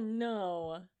 Oh,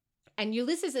 no. And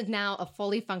Ulysses is now a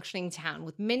fully functioning town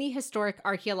with many historic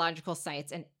archaeological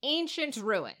sites and ancient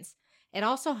ruins. It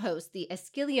also hosts the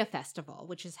Aeschylia Festival,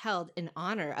 which is held in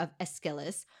honor of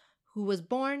Aeschylus, who was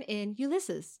born in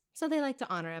Ulysses, so they like to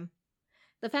honor him.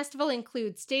 The festival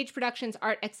includes stage productions,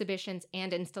 art exhibitions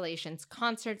and installations,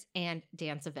 concerts, and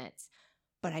dance events.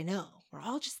 But I know we're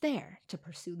all just there to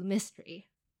pursue the mystery.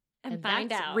 And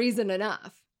find that's out. reason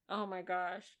enough. Oh my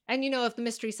gosh. And if the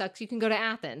mystery sucks, you can go to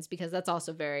Athens because that's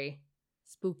also very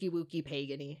spooky, wooky,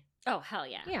 pagan-y. Oh, hell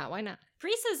yeah. Yeah, why not?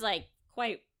 Greece is like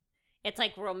quite, it's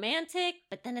like romantic,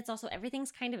 but then it's also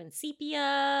everything's kind of in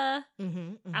sepia.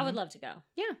 I would love to go.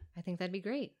 Yeah, I think that'd be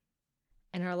great.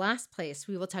 And our last place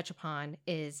we will touch upon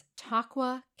is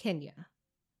Takwa, Kenya.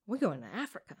 We're going to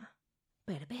Africa.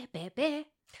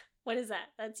 What is that?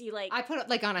 That's you like. I put it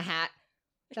like on a hat.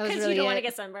 That was Because really you don't want to it.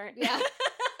 get sunburned. Yeah.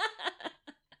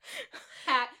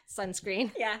 Hat,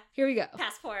 sunscreen. Yeah. Here we go.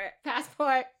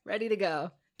 Passport. Ready to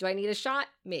go. Do I need a shot?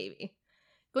 Maybe.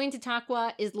 Going to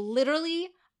Takwa is literally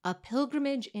a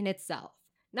pilgrimage in itself.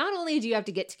 Not only do you have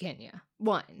to get to Kenya,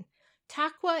 one,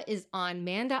 Takwa is on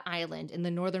Manda Island in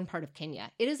the northern part of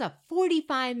Kenya. It is a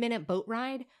 45-minute boat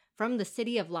ride from the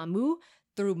city of Lamu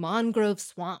through mangrove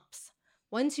swamps.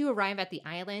 Once you arrive at the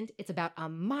island, it's about a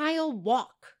mile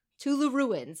walk to the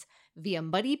ruins via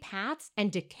muddy paths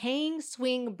and decaying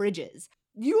swing bridges.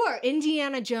 You are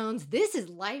Indiana Jones. This is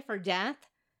life or death.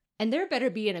 And there better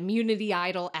be an immunity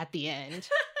idol at the end,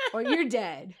 or you're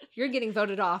dead. You're getting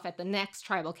voted off at the next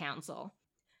tribal council.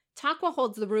 Takwa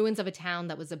holds the ruins of a town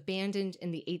that was abandoned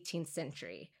in the 18th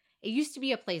century. It used to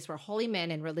be a place where holy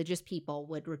men and religious people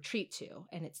would retreat to,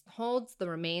 and it holds the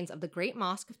remains of the Great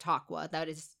Mosque of Takwa that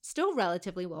is still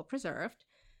relatively well preserved.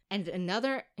 And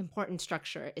another important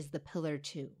structure is the Pillar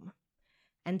Tomb.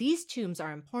 And these tombs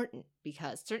are important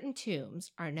because certain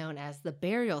tombs are known as the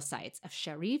burial sites of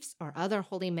sharifs or other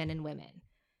holy men and women.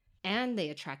 And they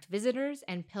attract visitors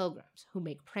and pilgrims who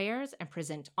make prayers and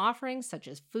present offerings such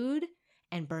as food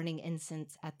and burning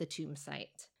incense at the tomb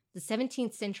site. The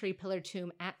 17th century Pillar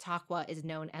Tomb at Takwa is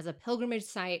known as a pilgrimage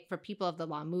site for people of the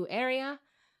Lamu area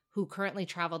who currently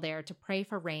travel there to pray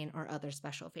for rain or other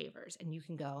special favors. And you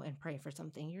can go and pray for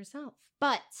something yourself.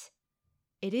 But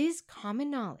it is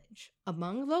common knowledge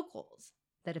among locals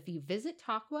that if you visit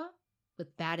Takwa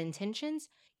with bad intentions,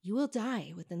 you will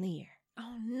die within the year.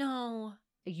 Oh, no.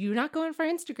 You're not going for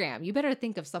Instagram. You better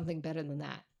think of something better than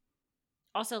that.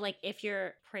 Also, like, if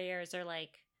your prayers are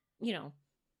like,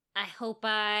 I hope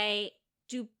I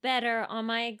do better on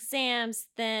my exams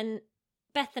than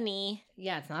Bethany.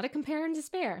 Yeah, it's not a compare and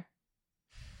despair.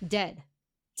 Dead.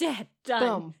 Dead. Done.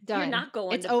 Boom. Done. You're not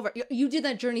going. It's over. You did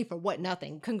that journey for what?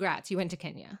 Nothing. Congrats. You went to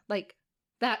Kenya. Like,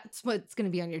 that's what's going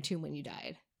to be on your tomb when you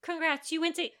died. Congrats. She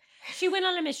went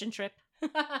on a mission trip.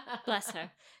 Bless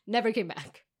her. Never came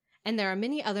back. And there are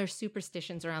many other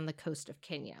superstitions around the coast of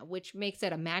Kenya, which makes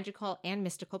it a magical and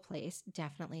mystical place.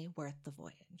 Definitely worth the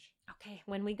voyage. Okay,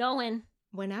 when we going?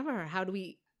 Whenever.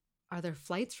 Are there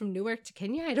flights from Newark to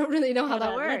Kenya? I don't really know how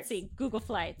that works. Let's see. Google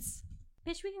flights.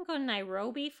 Bitch, we can go to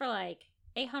Nairobi for like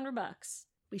 $800.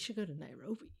 We should go to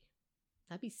Nairobi.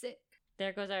 That'd be sick.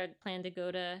 There goes our plan to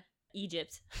go to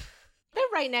Egypt. They're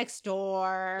right next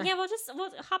door. Yeah,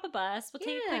 we'll hop a bus. We'll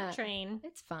take a quick train.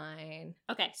 It's fine.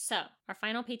 Okay, so our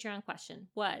final Patreon question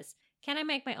was, can I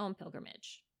make my own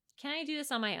pilgrimage? Can I do this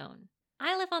on my own?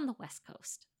 I live on the West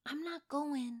Coast. I'm not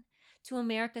going to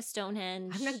America's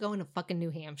Stonehenge. I'm not going to fucking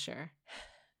New Hampshire.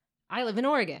 I live in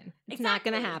Oregon. It's not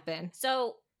going to happen.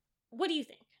 So, what do you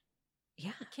think?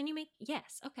 Yeah. Can you make...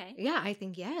 Yes, okay. Yeah, I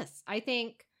think yes.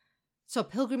 So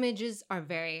pilgrimages are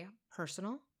very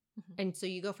personal. Mm-hmm. And so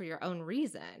you go for your own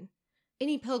reason.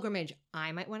 Any pilgrimage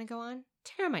I might want to go on,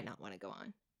 Tara might not want to go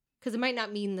on. Because it might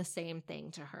not mean the same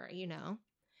thing to her,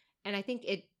 And I think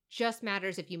it just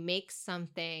matters if you make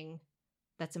something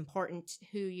that's important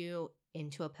to you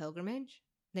into a pilgrimage,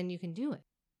 then you can do it.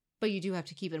 But you do have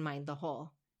to keep in mind the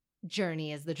whole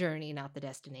journey is the journey, not the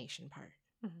destination part.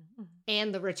 Mm-hmm.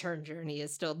 And the return journey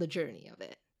is still the journey of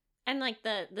it. And like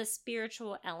the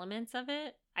spiritual elements of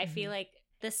it, I feel like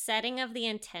the setting of the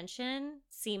intention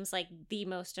seems like the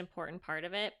most important part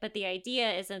of it. But the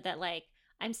idea isn't that like,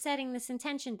 I'm setting this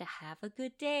intention to have a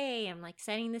good day. I'm like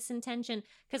setting this intention.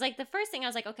 Because like the first thing I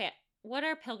was like, okay, what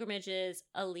are pilgrimages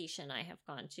Alicia and I have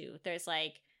gone to? There's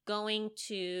like going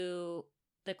to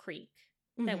the creek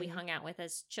that we hung out with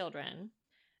as children.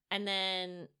 And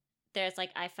then there's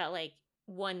like, I felt like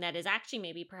one that is actually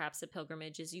maybe perhaps a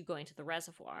pilgrimage is you going to the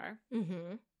reservoir.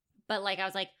 But like, I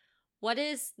was like, what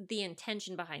is the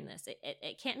intention behind this?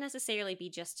 It can't necessarily be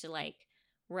just to like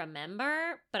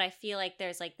remember, but I feel like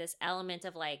there's like this element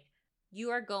of like,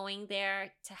 you are going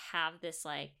there to have this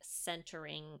like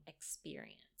centering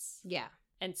experience. Yeah.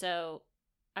 And so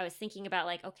I was thinking about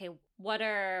like, okay, what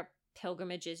are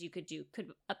pilgrimages you could do?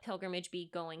 Could a pilgrimage be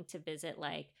going to visit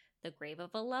like the grave of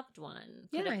a loved one?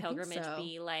 Could Yeah, a I think pilgrimage so.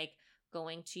 be like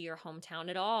going to your hometown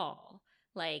at all?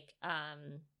 Like,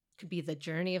 Could be the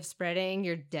journey of spreading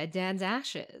your dead dad's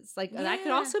ashes. Like that could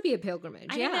Yeah. also be a pilgrimage.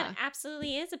 I think that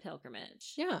absolutely is a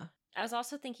pilgrimage. Yeah. I was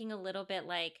also thinking a little bit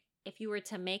like if you were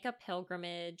to make a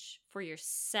pilgrimage for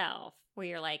yourself, where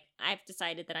you're like, I've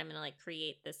decided that I'm going to like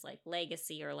create this like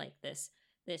legacy or like this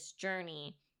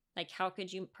journey, like how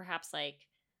could you perhaps like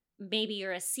maybe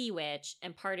you're a sea witch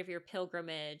and part of your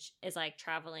pilgrimage is like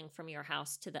traveling from your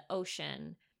house to the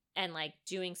ocean and like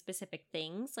doing specific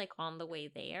things like on the way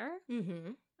there.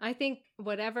 I think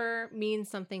whatever means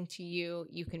something to you,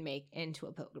 you can make into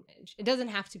a pilgrimage. It doesn't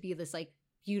have to be this like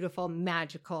beautiful,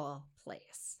 magical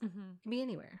place. It can be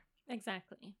anywhere.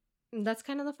 Exactly. And that's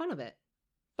kind of the fun of it.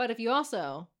 But if you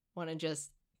also want to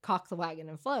just cock the wagon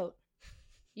and float,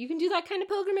 you can do that kind of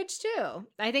pilgrimage too.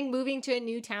 I think moving to a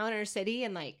new town or city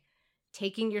and like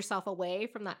taking yourself away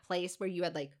from that place where you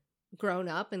had like grown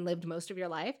up and lived most of your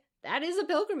life, that is a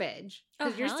pilgrimage.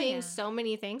 Because you're hell seeing yeah. so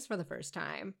many things for the first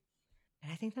time.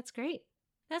 And I think that's great.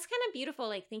 That's kind of beautiful.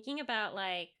 Like thinking about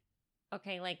like,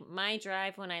 okay, like my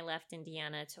drive when I left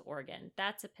Indiana to Oregon,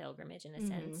 that's a pilgrimage in a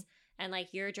sense. And like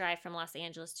your drive from Los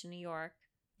Angeles to New York,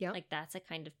 Yep. like that's a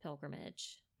kind of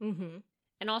pilgrimage. Mm-hmm.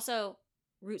 And also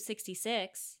Route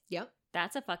 66, Yep.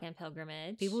 that's a fucking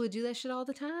pilgrimage. People would do that shit all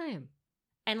the time.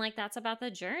 And like that's about the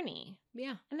journey.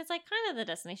 Yeah. And it's like kind of the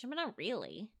destination, but not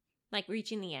really. Like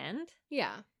reaching the end.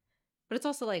 Yeah. But it's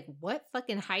also like, what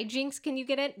fucking hijinks can you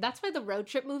get in? That's why the road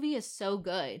trip movie is so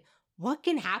good. What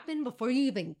can happen before you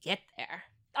even get there?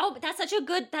 Oh, but that's such a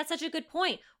good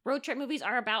point. Road trip movies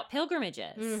are about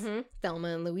pilgrimages. Thelma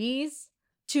and Louise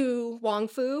to Wong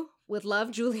Fu with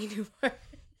Love, Julie Newmar.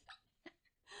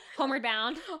 Homeward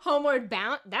Bound. Homeward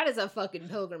Bound. That is a fucking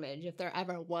pilgrimage if there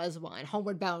ever was one.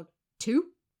 Homeward Bound 2.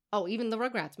 Oh, even the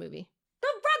Rugrats movie. The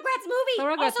Rugrats movie. The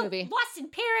Rugrats also, movie. Lost in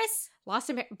Paris. Lost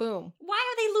in Boom. Why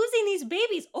are they losing these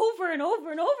babies over and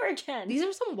over and over again? These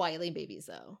are some wily babies,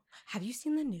 though. Have you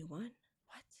seen the new one?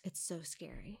 What? It's so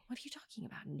scary. What are you talking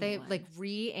about? New They one? like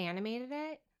reanimated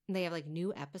it. And they have like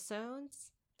new episodes,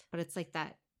 but it's like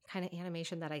that kind of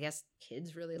animation that I guess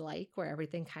kids really like, where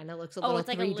everything kind of looks a little 3D. it's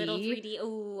like a little 3D.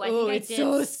 Oh, I Oh, think it's I did.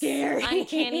 so scary.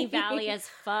 Uncanny Valley as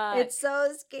fuck. It's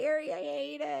so scary. I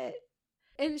hate it.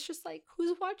 And it's just like,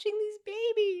 who's watching these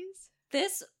babies?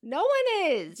 This. No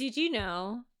one is. Did you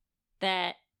know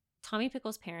that Tommy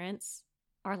Pickle's parents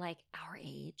are like our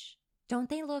age? Don't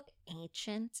they look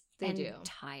ancient They and do.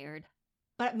 tired?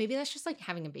 But maybe that's just like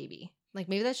having a baby. Like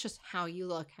maybe that's just how you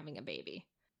look having a baby,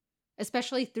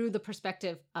 especially through the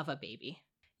perspective of a baby.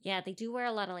 Yeah, they do wear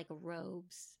a lot of like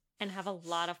robes and have a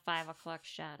lot of 5 o'clock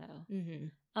shadow.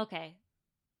 Okay.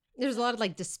 There's a lot of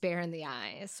like despair in the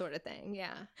eyes sort of thing.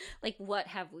 Yeah. Like, what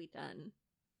have we done?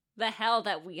 The hell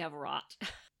that we have wrought.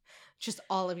 Just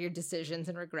all of your decisions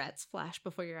and regrets flash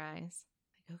before your eyes.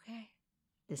 Like, okay,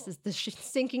 this is the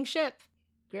sinking ship.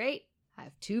 Great. I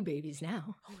have 2 babies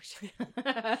now. Oh, shit.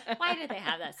 Why did they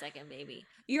have that second baby?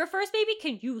 Your first baby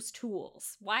can use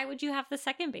tools. Why would you have the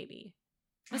second baby?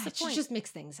 What's the Should point? just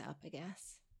mix things up, I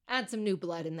guess. Add some new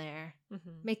blood in there.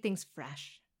 Make things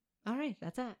fresh. All right,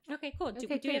 that's it. Okay, cool. Okay, Do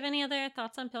we great. have any other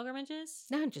thoughts on pilgrimages?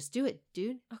 No, just do it,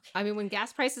 dude. Okay. I mean, when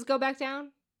gas prices go back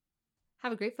down,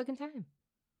 have a great fucking time.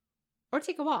 Or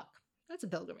take a walk. That's a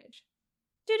pilgrimage.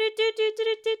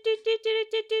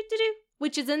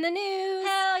 Which is in the news.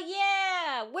 Hell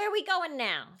yeah! Where are we going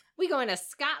now? We going to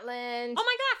Scotland. Oh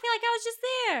my god, I feel like I was just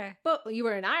there. But you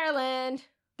were in Ireland.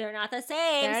 They're not the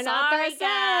same. They're Sorry, not the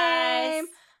guys. same.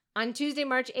 On Tuesday,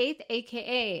 March 8th,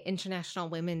 aka International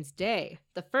Women's Day,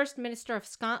 the First Minister of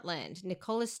Scotland,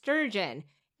 Nicola Sturgeon,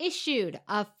 issued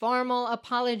a formal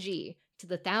apology to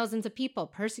the thousands of people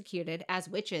persecuted as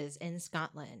witches in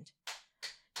Scotland.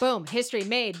 Boom, history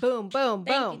made. Boom, boom,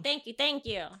 boom. Thank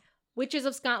you. Witches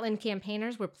of Scotland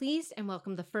campaigners were pleased and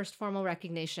welcomed the first formal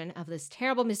recognition of this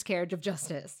terrible miscarriage of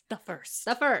justice. The first.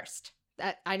 The first.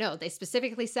 I know, they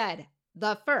specifically said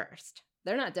the first.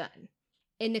 They're not done.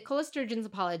 In Nicola Sturgeon's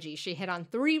apology, she hit on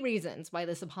 3 reasons why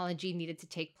this apology needed to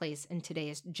take place in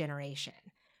today's generation.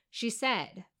 She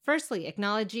said, firstly,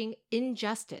 acknowledging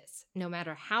injustice, no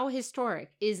matter how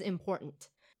historic, is important.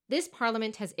 This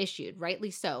parliament has issued,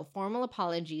 rightly so, formal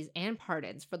apologies and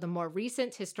pardons for the more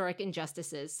recent historic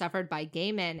injustices suffered by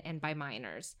gay men and by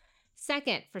minors.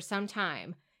 Second, for some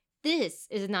time, this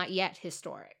is not yet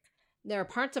historic. There are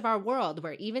parts of our world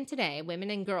where even today, women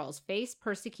and girls face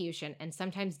persecution and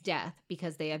sometimes death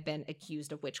because they have been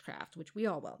accused of witchcraft, which we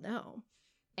all well know.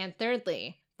 And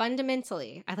thirdly,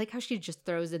 fundamentally, I like how she just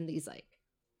throws in these,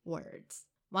 words.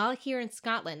 While here in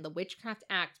Scotland, the Witchcraft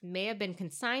Act may have been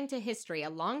consigned to history a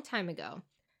long time ago,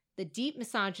 the deep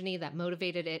misogyny that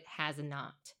motivated it has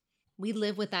not. We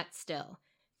live with that still.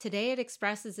 Today, it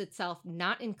expresses itself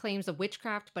not in claims of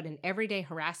witchcraft, but in everyday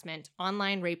harassment,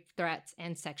 online rape threats,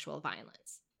 and sexual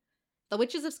violence. The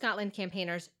Witches of Scotland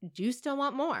campaigners do still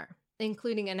want more,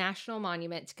 including a national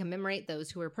monument to commemorate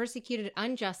those who were persecuted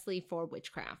unjustly for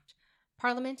witchcraft.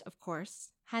 Parliament, of course,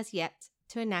 has yet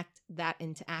to enact that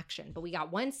into action. But we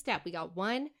got one step. We got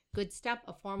one good step,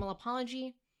 a formal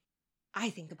apology. I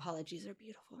think apologies are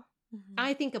beautiful. Mm-hmm.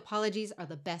 I think apologies are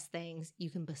the best things you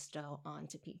can bestow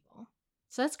onto people.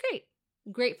 So that's great.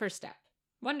 Great first step.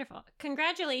 Wonderful.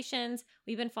 Congratulations.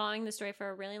 We've been following the story for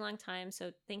a really long time.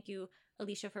 So thank you,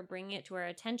 Alicia, for bringing it to our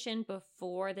attention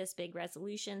before this big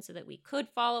resolution so that we could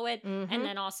follow it. Mm-hmm. And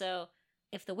then also,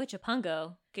 if the Witch of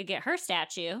Pungo could get her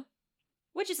statue,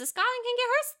 Witches of Scotland can get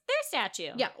their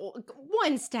statue. Yeah,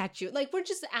 one statue. We're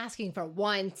just asking for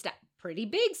one pretty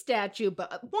big statue,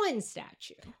 but one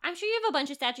statue. I'm sure you have a bunch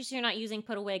of statues you're not using.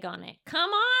 Put a wig on it.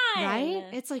 Come on! Right?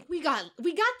 It's we got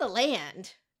the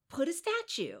land. Put a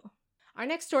statue. Our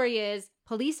next story is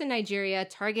police in Nigeria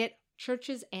target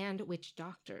churches and witch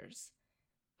doctors,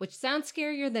 which sounds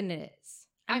scarier than it is.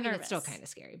 I'm nervous. It's still kind of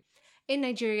scary. In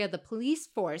Nigeria, the police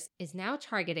force is now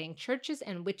targeting churches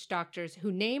and witch doctors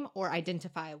who name or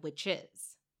identify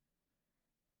witches.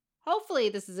 Hopefully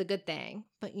this is a good thing,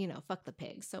 but fuck the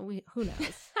pigs, so who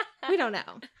knows? We don't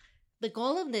know. The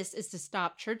goal of this is to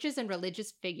stop churches and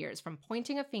religious figures from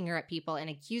pointing a finger at people and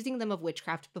accusing them of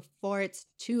witchcraft before it's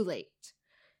too late.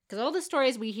 Because all the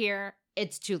stories we hear,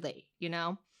 it's too late,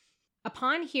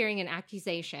 Upon hearing an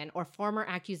accusation or former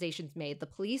accusations made, the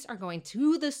police are going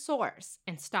to the source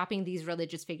and stopping these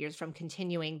religious figures from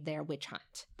continuing their witch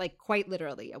hunt. Quite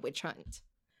literally a witch hunt.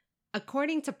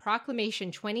 According to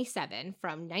Proclamation 27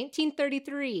 from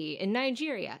 1933 in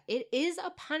Nigeria, it is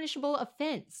a punishable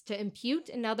offense to impute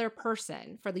another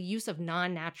person for the use of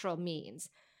non-natural means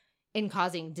in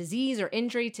causing disease or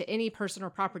injury to any person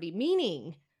or property.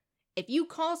 Meaning, if you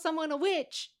call someone a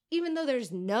witch, even though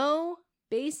there's no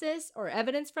basis or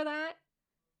evidence for that,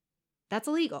 that's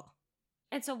illegal.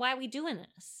 And so why are we doing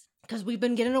this? Because we've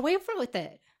been getting away with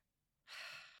it.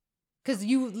 Because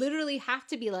you literally have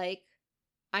to be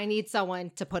I need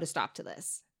someone to put a stop to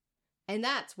this. And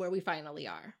that's where we finally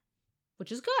are,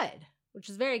 which is good, which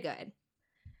is very good.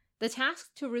 The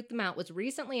task to root them out was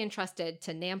recently entrusted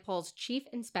to Nampol's Chief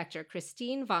Inspector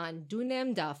Christine van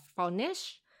Dunem de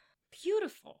Faunesch.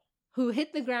 Beautiful. Who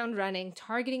hit the ground running,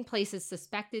 targeting places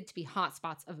suspected to be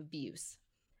hotspots of abuse.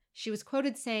 She was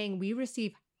quoted saying, "We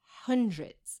receive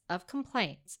hundreds of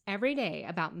complaints every day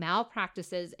about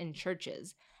malpractices in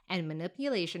churches and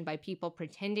manipulation by people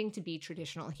pretending to be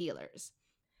traditional healers.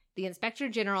 The Inspector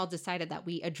General decided that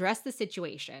we address the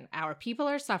situation. Our people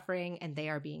are suffering and they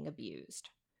are being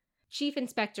abused." Chief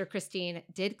Inspector Christine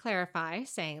did clarify,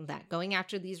 saying that going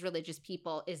after these religious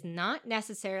people is not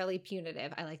necessarily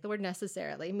punitive. I like the word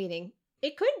necessarily, meaning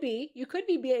it could be. You could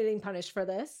be getting punished for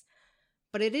this.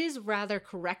 But it is rather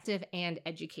corrective and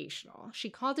educational. She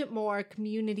called it more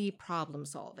community problem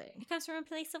solving. It comes from a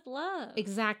place of love.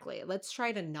 Exactly. Let's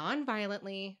try to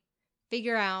non-violently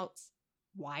figure out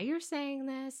why you're saying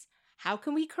this. How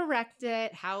can we correct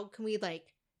it? How can we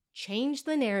change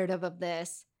the narrative of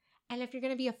this? And if you're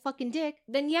going to be a fucking dick,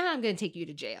 then yeah, I'm going to take you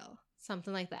to jail.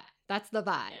 Something like that. That's the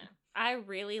vibe. Yeah. I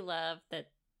really love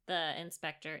that the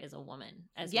inspector is a woman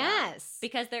as well. Yes.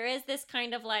 Because there is this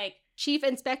kind of Chief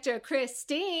Inspector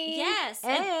Christine. Yes.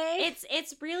 Hey.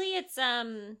 It's really,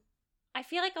 I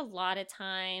feel like a lot of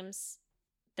times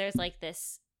there's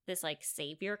this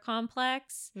savior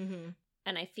complex. Mm-hmm.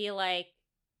 And I feel like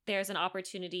there's an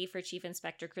opportunity for Chief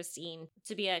Inspector Christine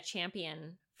to be a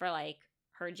champion for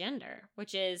her gender,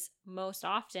 which is most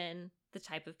often the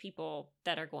type of people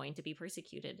that are going to be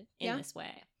persecuted in this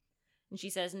way. And she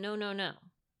says, no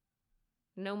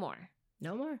more.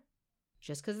 No more.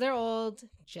 just because they're old,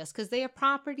 just because they have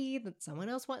property that someone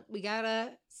else wants, we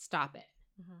gotta stop it.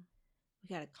 Mhm.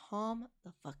 We gotta calm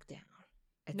the fuck down.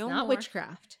 It's No not more.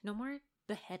 witchcraft. No more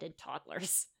beheaded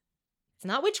toddlers. It's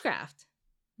not witchcraft.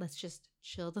 Let's just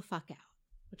chill the fuck out.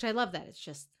 Which I love that. It's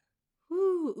just,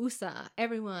 whoo, USA,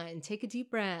 everyone, take a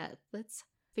deep breath. Let's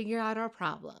figure out our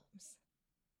problems.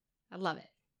 I love it.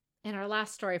 And our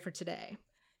last story for today.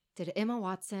 Did Emma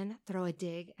Watson throw a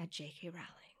dig at J.K. Rowling?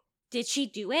 Did she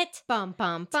do it? Bum,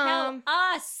 bum, Tell bum.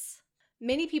 us.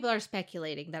 Many people are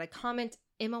speculating that a comment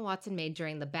Emma Watson made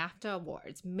during the BAFTA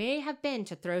Awards may have been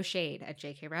to throw shade at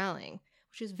J.K. Rowling,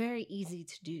 which is very easy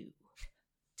to do,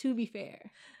 to be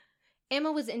fair.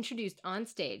 Emma was introduced on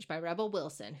stage by Rebel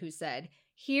Wilson, who said,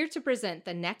 "Here to present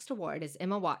the next award is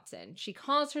Emma Watson. She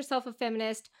calls herself a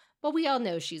feminist, but we all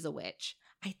know she's a witch."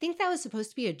 I think that was supposed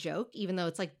to be a joke, even though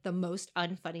it's like the most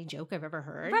unfunny joke I've ever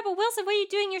heard. Rebel Wilson, what are you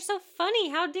doing? You're so funny.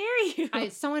 How dare you?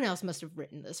 Someone else must have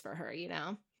written this for her, you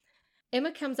know?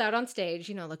 Emma comes out on stage,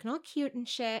 you know, looking all cute and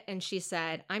shit, and she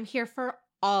said, "I'm here for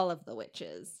all of the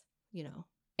witches," you know,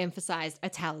 emphasized,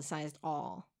 italicized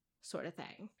all sort of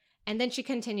thing. And then she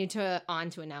continued on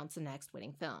to announce the next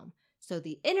winning film. So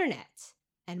the internet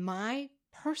and my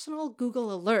personal Google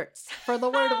alerts for the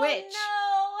word witch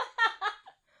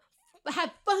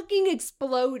have fucking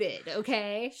exploded,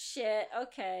 okay? Shit,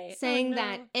 okay. Saying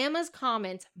that Emma's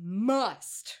comment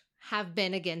must have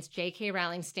been against J.K.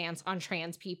 Rowling's stance on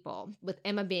trans people, with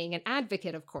Emma being an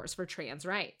advocate, of course, for trans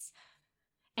rights.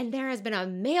 And there has been a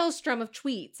maelstrom of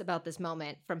tweets about this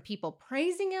moment from people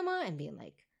praising Emma and being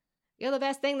like, "You're the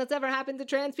best thing that's ever happened to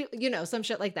trans people," you know, some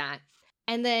shit like that.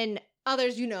 And then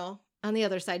others, you know, on the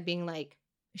other side being like,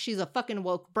 "She's a fucking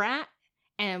woke brat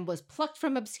and was plucked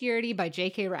from obscurity by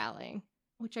J.K. Rowling."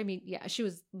 Which, I mean, yeah, she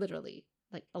was literally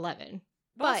like 11.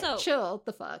 But Also, chill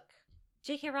the fuck.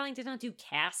 J.K. Rowling did not do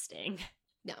casting.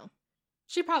 No.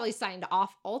 She probably signed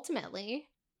off ultimately.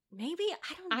 Maybe?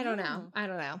 I don't know. I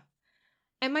don't know.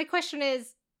 And my question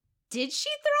is, did she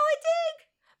throw a dig?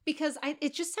 Because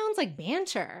it just sounds like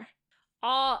banter.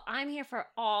 I'm here for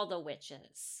all the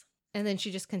witches. And then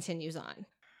she just continues on.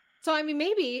 So, I mean,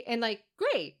 maybe, and like,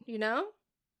 great, you know?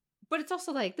 But it's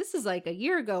also like, this is like a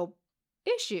year ago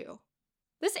issue.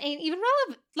 This ain't even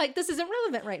relevant. Like, this isn't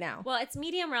relevant right now. Well, it's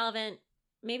medium relevant.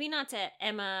 Maybe not to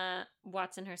Emma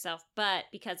Watson herself, but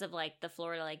because of like the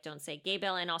Florida like don't say gay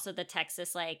bill, and also the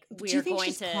Texas like Do you think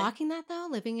she's to clocking that though,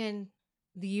 living in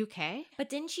the UK? But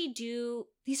didn't she do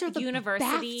These are the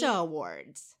university BAFTA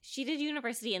awards. She did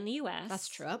university in the US. That's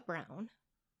true. Up Brown.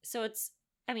 So it's,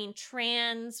 I mean,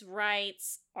 trans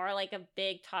rights are like a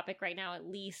big topic right now, at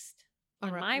least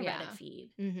on my Reddit feed.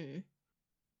 Mm-hmm.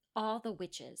 All the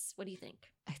witches. What do you think?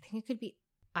 I think it could be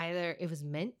either it was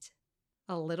meant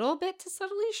a little bit to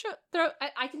subtly throw.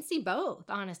 I can see both,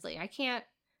 honestly. I can't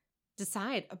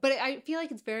decide. But I feel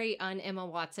like it's very un-Emma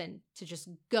Watson to just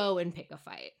go and pick a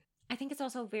fight. I think it's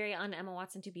also very un-Emma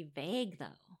Watson to be vague,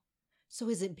 though. So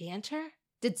is it banter?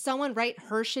 Did someone write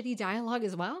her shitty dialogue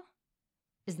as well?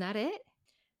 Is that it?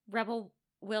 Rebel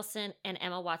Wilson and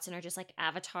Emma Watson are just like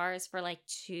avatars for like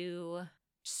two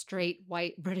straight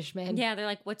white British men. Yeah, they're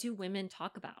like, what do women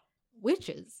talk about?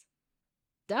 Witches.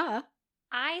 Duh.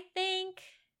 I think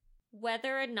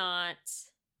whether or not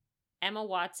Emma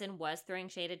Watson was throwing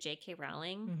shade at J.K.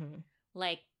 Rowling,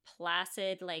 like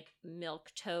placid, like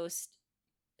milquetoast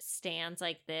stands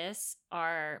like this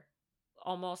are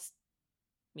almost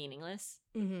meaningless.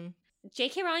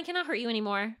 J.K. Rowling cannot hurt you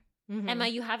anymore. Emma,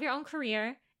 you have your own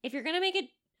career. If you're going to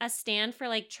make a stand for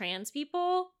like trans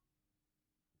people,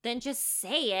 then just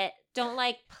say it. Don't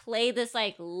like play this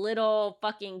like little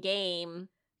fucking game.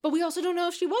 But we also don't know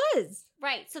if she was.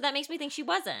 Right. So that makes me think she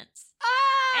wasn't.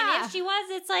 Ah! And if she was,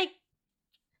 it's like,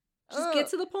 just get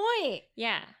to the point.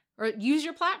 Yeah. Or use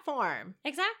your platform.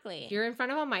 Exactly. If you're in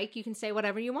front of a mic, you can say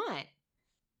whatever you want.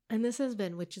 And this has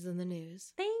been Witches in the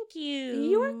News. Thank you.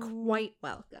 You are quite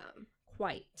welcome.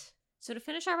 Quite. So to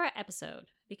finish our episode,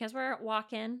 because we're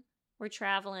walking, we're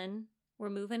traveling,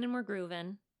 we're moving and we're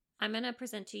grooving, I'm going to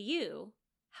present to you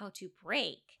how to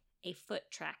break a foot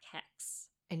track hex.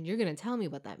 And you're going to tell me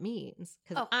what that means.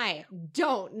 Because I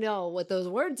don't know what those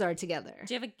words are together.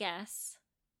 Do you have a guess?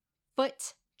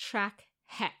 Foot track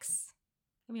hex.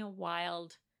 Give me a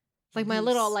wild... Like my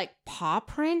little, like, paw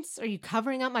prints? Are you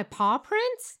covering up my paw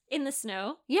prints? In the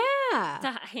snow? Yeah.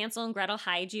 To Hansel and Gretel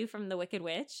hide you from the Wicked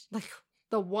Witch? Like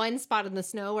the one spot in the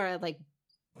snow where I, like,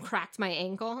 cracked my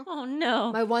ankle. Oh,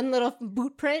 no. My one little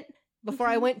boot print before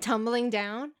I went tumbling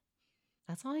down.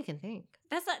 That's all I can think.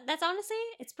 That's honestly,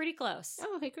 it's pretty close.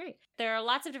 Oh, okay, great. There are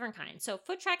lots of different kinds. So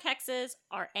foot track hexes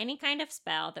are any kind of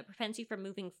spell that prevents you from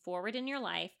moving forward in your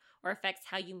life or affects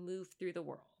how you move through the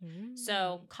world.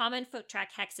 So common foot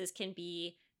track hexes can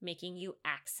be making you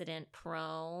accident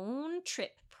prone,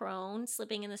 trip prone,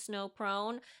 slipping in the snow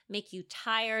prone, make you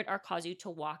tired, or cause you to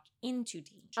walk into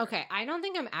danger. Okay, I don't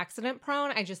think I'm accident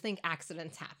prone. I just think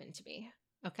accidents happen to me.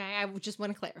 Okay, I just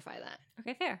want to clarify that.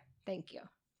 Okay, fair. Thank you,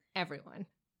 everyone.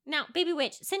 Now, Baby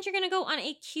Witch, since you're going to go on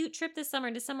a cute trip this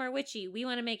summer to Somewhere Witchy, we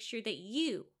want to make sure that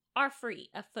you are free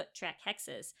of foot track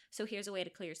hexes. So here's a way to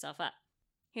clear yourself up.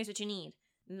 Here's what you need.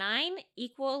 9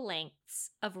 equal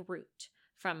lengths of root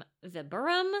from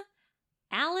Viburnum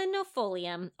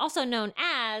alinifolium, also known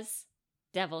as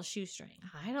devil's shoestring.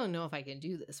 I don't know if I can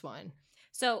do this one.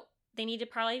 So they need to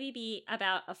probably be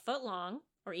about a foot long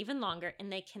or even longer,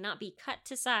 and they cannot be cut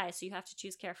to size, so you have to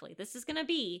choose carefully. This is going to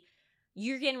be,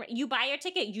 you buy your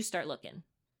ticket, you start looking.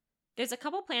 There's a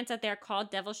couple plants out there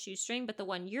called devil's shoestring, but the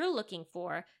one you're looking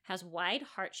for has wide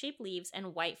heart-shaped leaves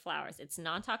and white flowers. It's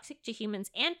non-toxic to humans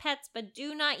and pets, but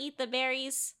do not eat the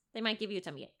berries. They might give you a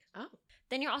tummy ache. Oh.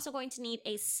 Then you're also going to need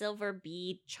a silver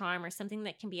bead charm or something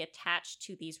that can be attached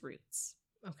to these roots.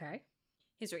 Okay.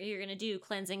 Here's what you're going to do.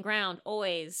 Cleansing ground,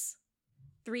 always.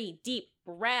 3 deep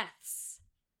breaths.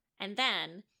 And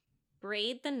then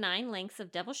braid the 9 lengths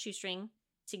of devil's shoestring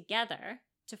together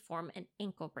to form an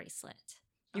ankle bracelet.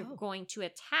 You're going to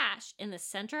attach in the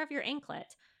center of your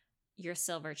anklet your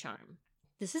silver charm.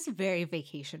 This is very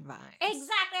vacation vibes.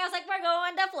 Exactly. I was like, we're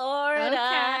going to Florida.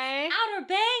 Okay. Outer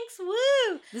Banks.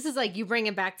 Woo. This is like you bring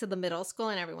it back to the middle school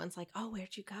and everyone's like, oh,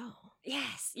 where'd you go?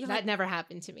 Yes. That never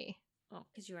happened to me. Oh,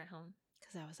 because you were at home.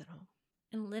 Because I was at home.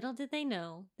 And little did they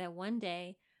know that one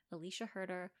day Alicia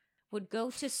Herder would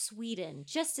go to Sweden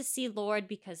just to see Lorde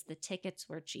because the tickets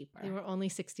were cheaper. They were only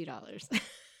 $60.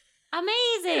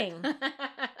 Amazing.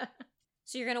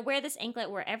 So you're going to wear this anklet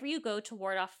wherever you go to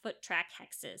ward off foot track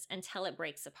hexes until it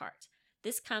breaks apart.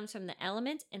 This comes from the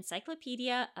Element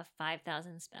Encyclopedia of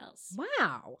 5,000 Spells.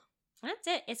 Wow. That's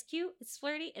it. It's cute. It's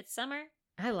flirty. It's summer.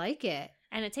 I like it.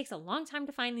 And it takes a long time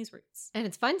to find these roots. And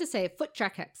it's fun to say foot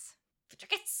track hex. Foot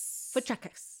track hex. Foot track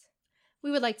hex.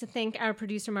 We would like to thank our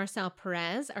producer Marcel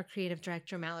Perez, our creative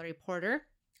director Mallory Porter,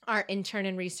 our intern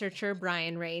and researcher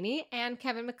Brian Rainey, and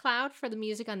Kevin MacLeod for the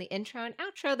music on the intro and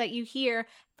outro that you hear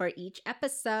for each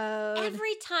episode.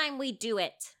 Every time we do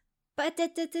it.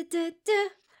 Ba-da-da-da-da-da.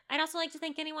 I'd also like to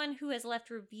thank anyone who has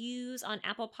left reviews on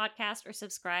Apple Podcasts or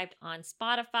subscribed on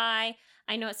Spotify.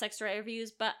 I know it sucks to write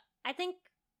reviews, but I think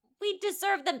we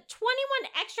deserve them.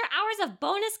 21 extra hours of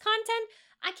bonus content.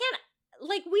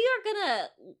 We are gonna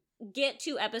get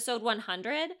to episode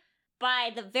 100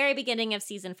 by the very beginning of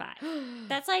season 5.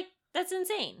 That's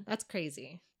insane. That's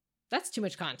crazy. That's too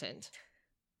much content.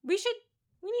 We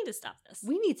need to stop this.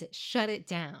 We need to shut it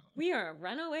down. We are a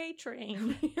runaway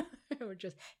train. We're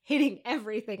just hitting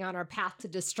everything on our path to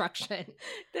destruction.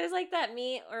 There's like that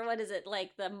meme, or what is it?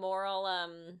 Like the moral,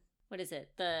 what is it?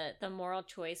 The moral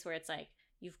choice where it's like,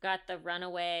 you've got the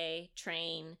runaway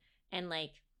train and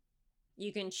like,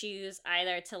 you can choose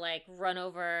either to like run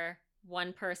over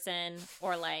one person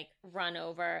or like run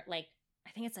over, like, I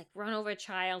think it's like run over a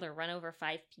child or run over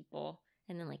 5 people.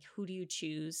 And then like, who do you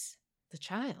choose? The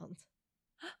child.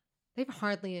 They've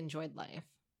hardly enjoyed life.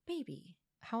 Baby.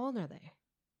 How old are they?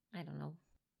 I don't know.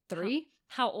 3?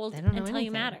 How old until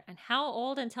you matter? And how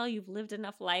old until you've lived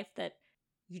enough life that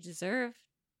you deserve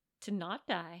to not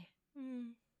die?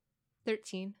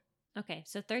 13. Okay,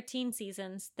 so 13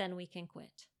 seasons, then we can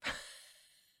quit.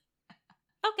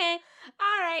 Okay.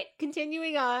 All right.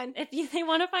 Continuing on. If they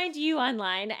want to find you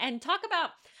online and talk about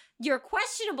your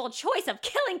questionable choice of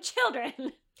killing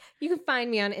children, you can find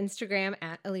me on Instagram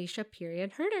at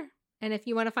Alicia.Herder. And if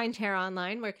you want to find Tara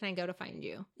online, where can I go to find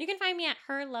you? You can find me at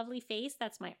Her Lovely Face.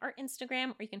 That's my art Instagram.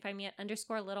 Or you can find me at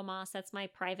 _Little Moss. That's my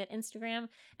private Instagram.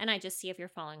 And I just see if you're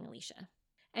following Alicia.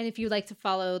 And if you'd like to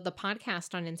follow the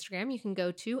podcast on Instagram, you can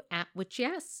go to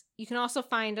 @WitchYes. You can also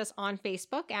find us on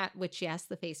Facebook at WitchYes,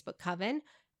 the Facebook Coven.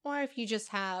 Or if you just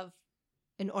have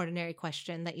an ordinary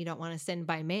question that you don't want to send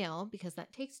by mail because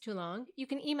that takes too long, you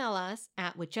can email us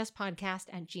at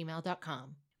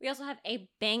witchyespodcast@gmail.com. We also have a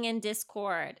bangin'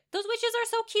 Discord. Those witches are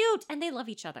so cute and they love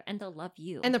each other and they'll love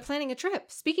you. And they're planning a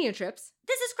trip. Speaking of trips,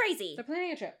 this is crazy. They're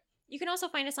planning a trip. You can also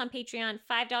find us on Patreon.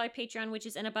 $5 Patreon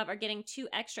witches and above are getting 2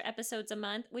 extra episodes a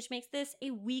month, which makes this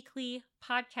a weekly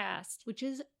podcast. Which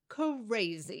is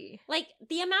crazy. Like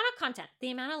the amount of content,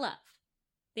 the amount of love,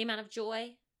 the amount of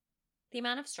joy, the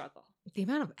amount of struggle. The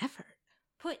amount of effort.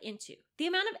 Put into. The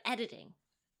amount of editing.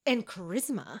 And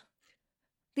charisma.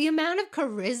 The amount of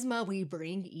charisma we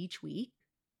bring each week.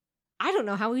 I don't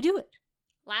know how we do it.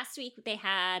 Last week they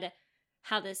had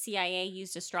how the CIA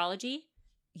used astrology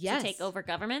Yes. to take over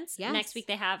governments. Yes. Next week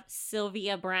they have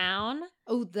Sylvia Brown,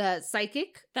 Oh, the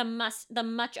psychic, the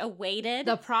much awaited.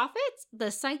 the prophet,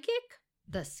 the psychic,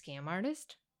 the scam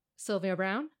artist, Sylvia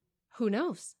Brown. Who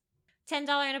knows? $10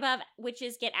 and above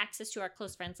witches get access to our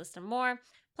close friends list and more.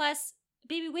 Plus,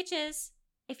 baby witches,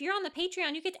 if you're on the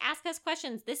Patreon, you get to ask us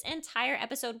questions. This entire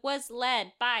episode was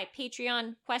led by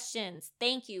Patreon questions.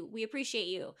 Thank you. We appreciate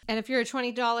you. And if you're a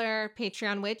 $20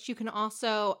 Patreon witch, you can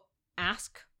also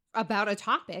ask about a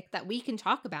topic that we can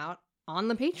talk about on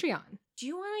the Patreon. Do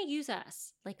you want to use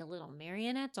us like a little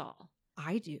marionette doll?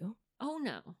 I do. Oh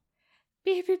no.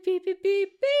 Beep, beep, beep, beep, beep,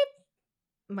 beep.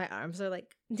 My arms are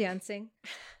like dancing.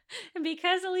 And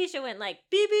because Alicia went like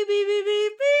beep, beep, beep, beep,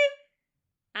 beep, beep,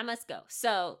 I must go.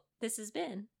 So this has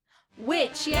been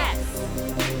Witch, yes.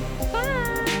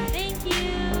 Bye. Thank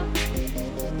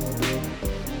you.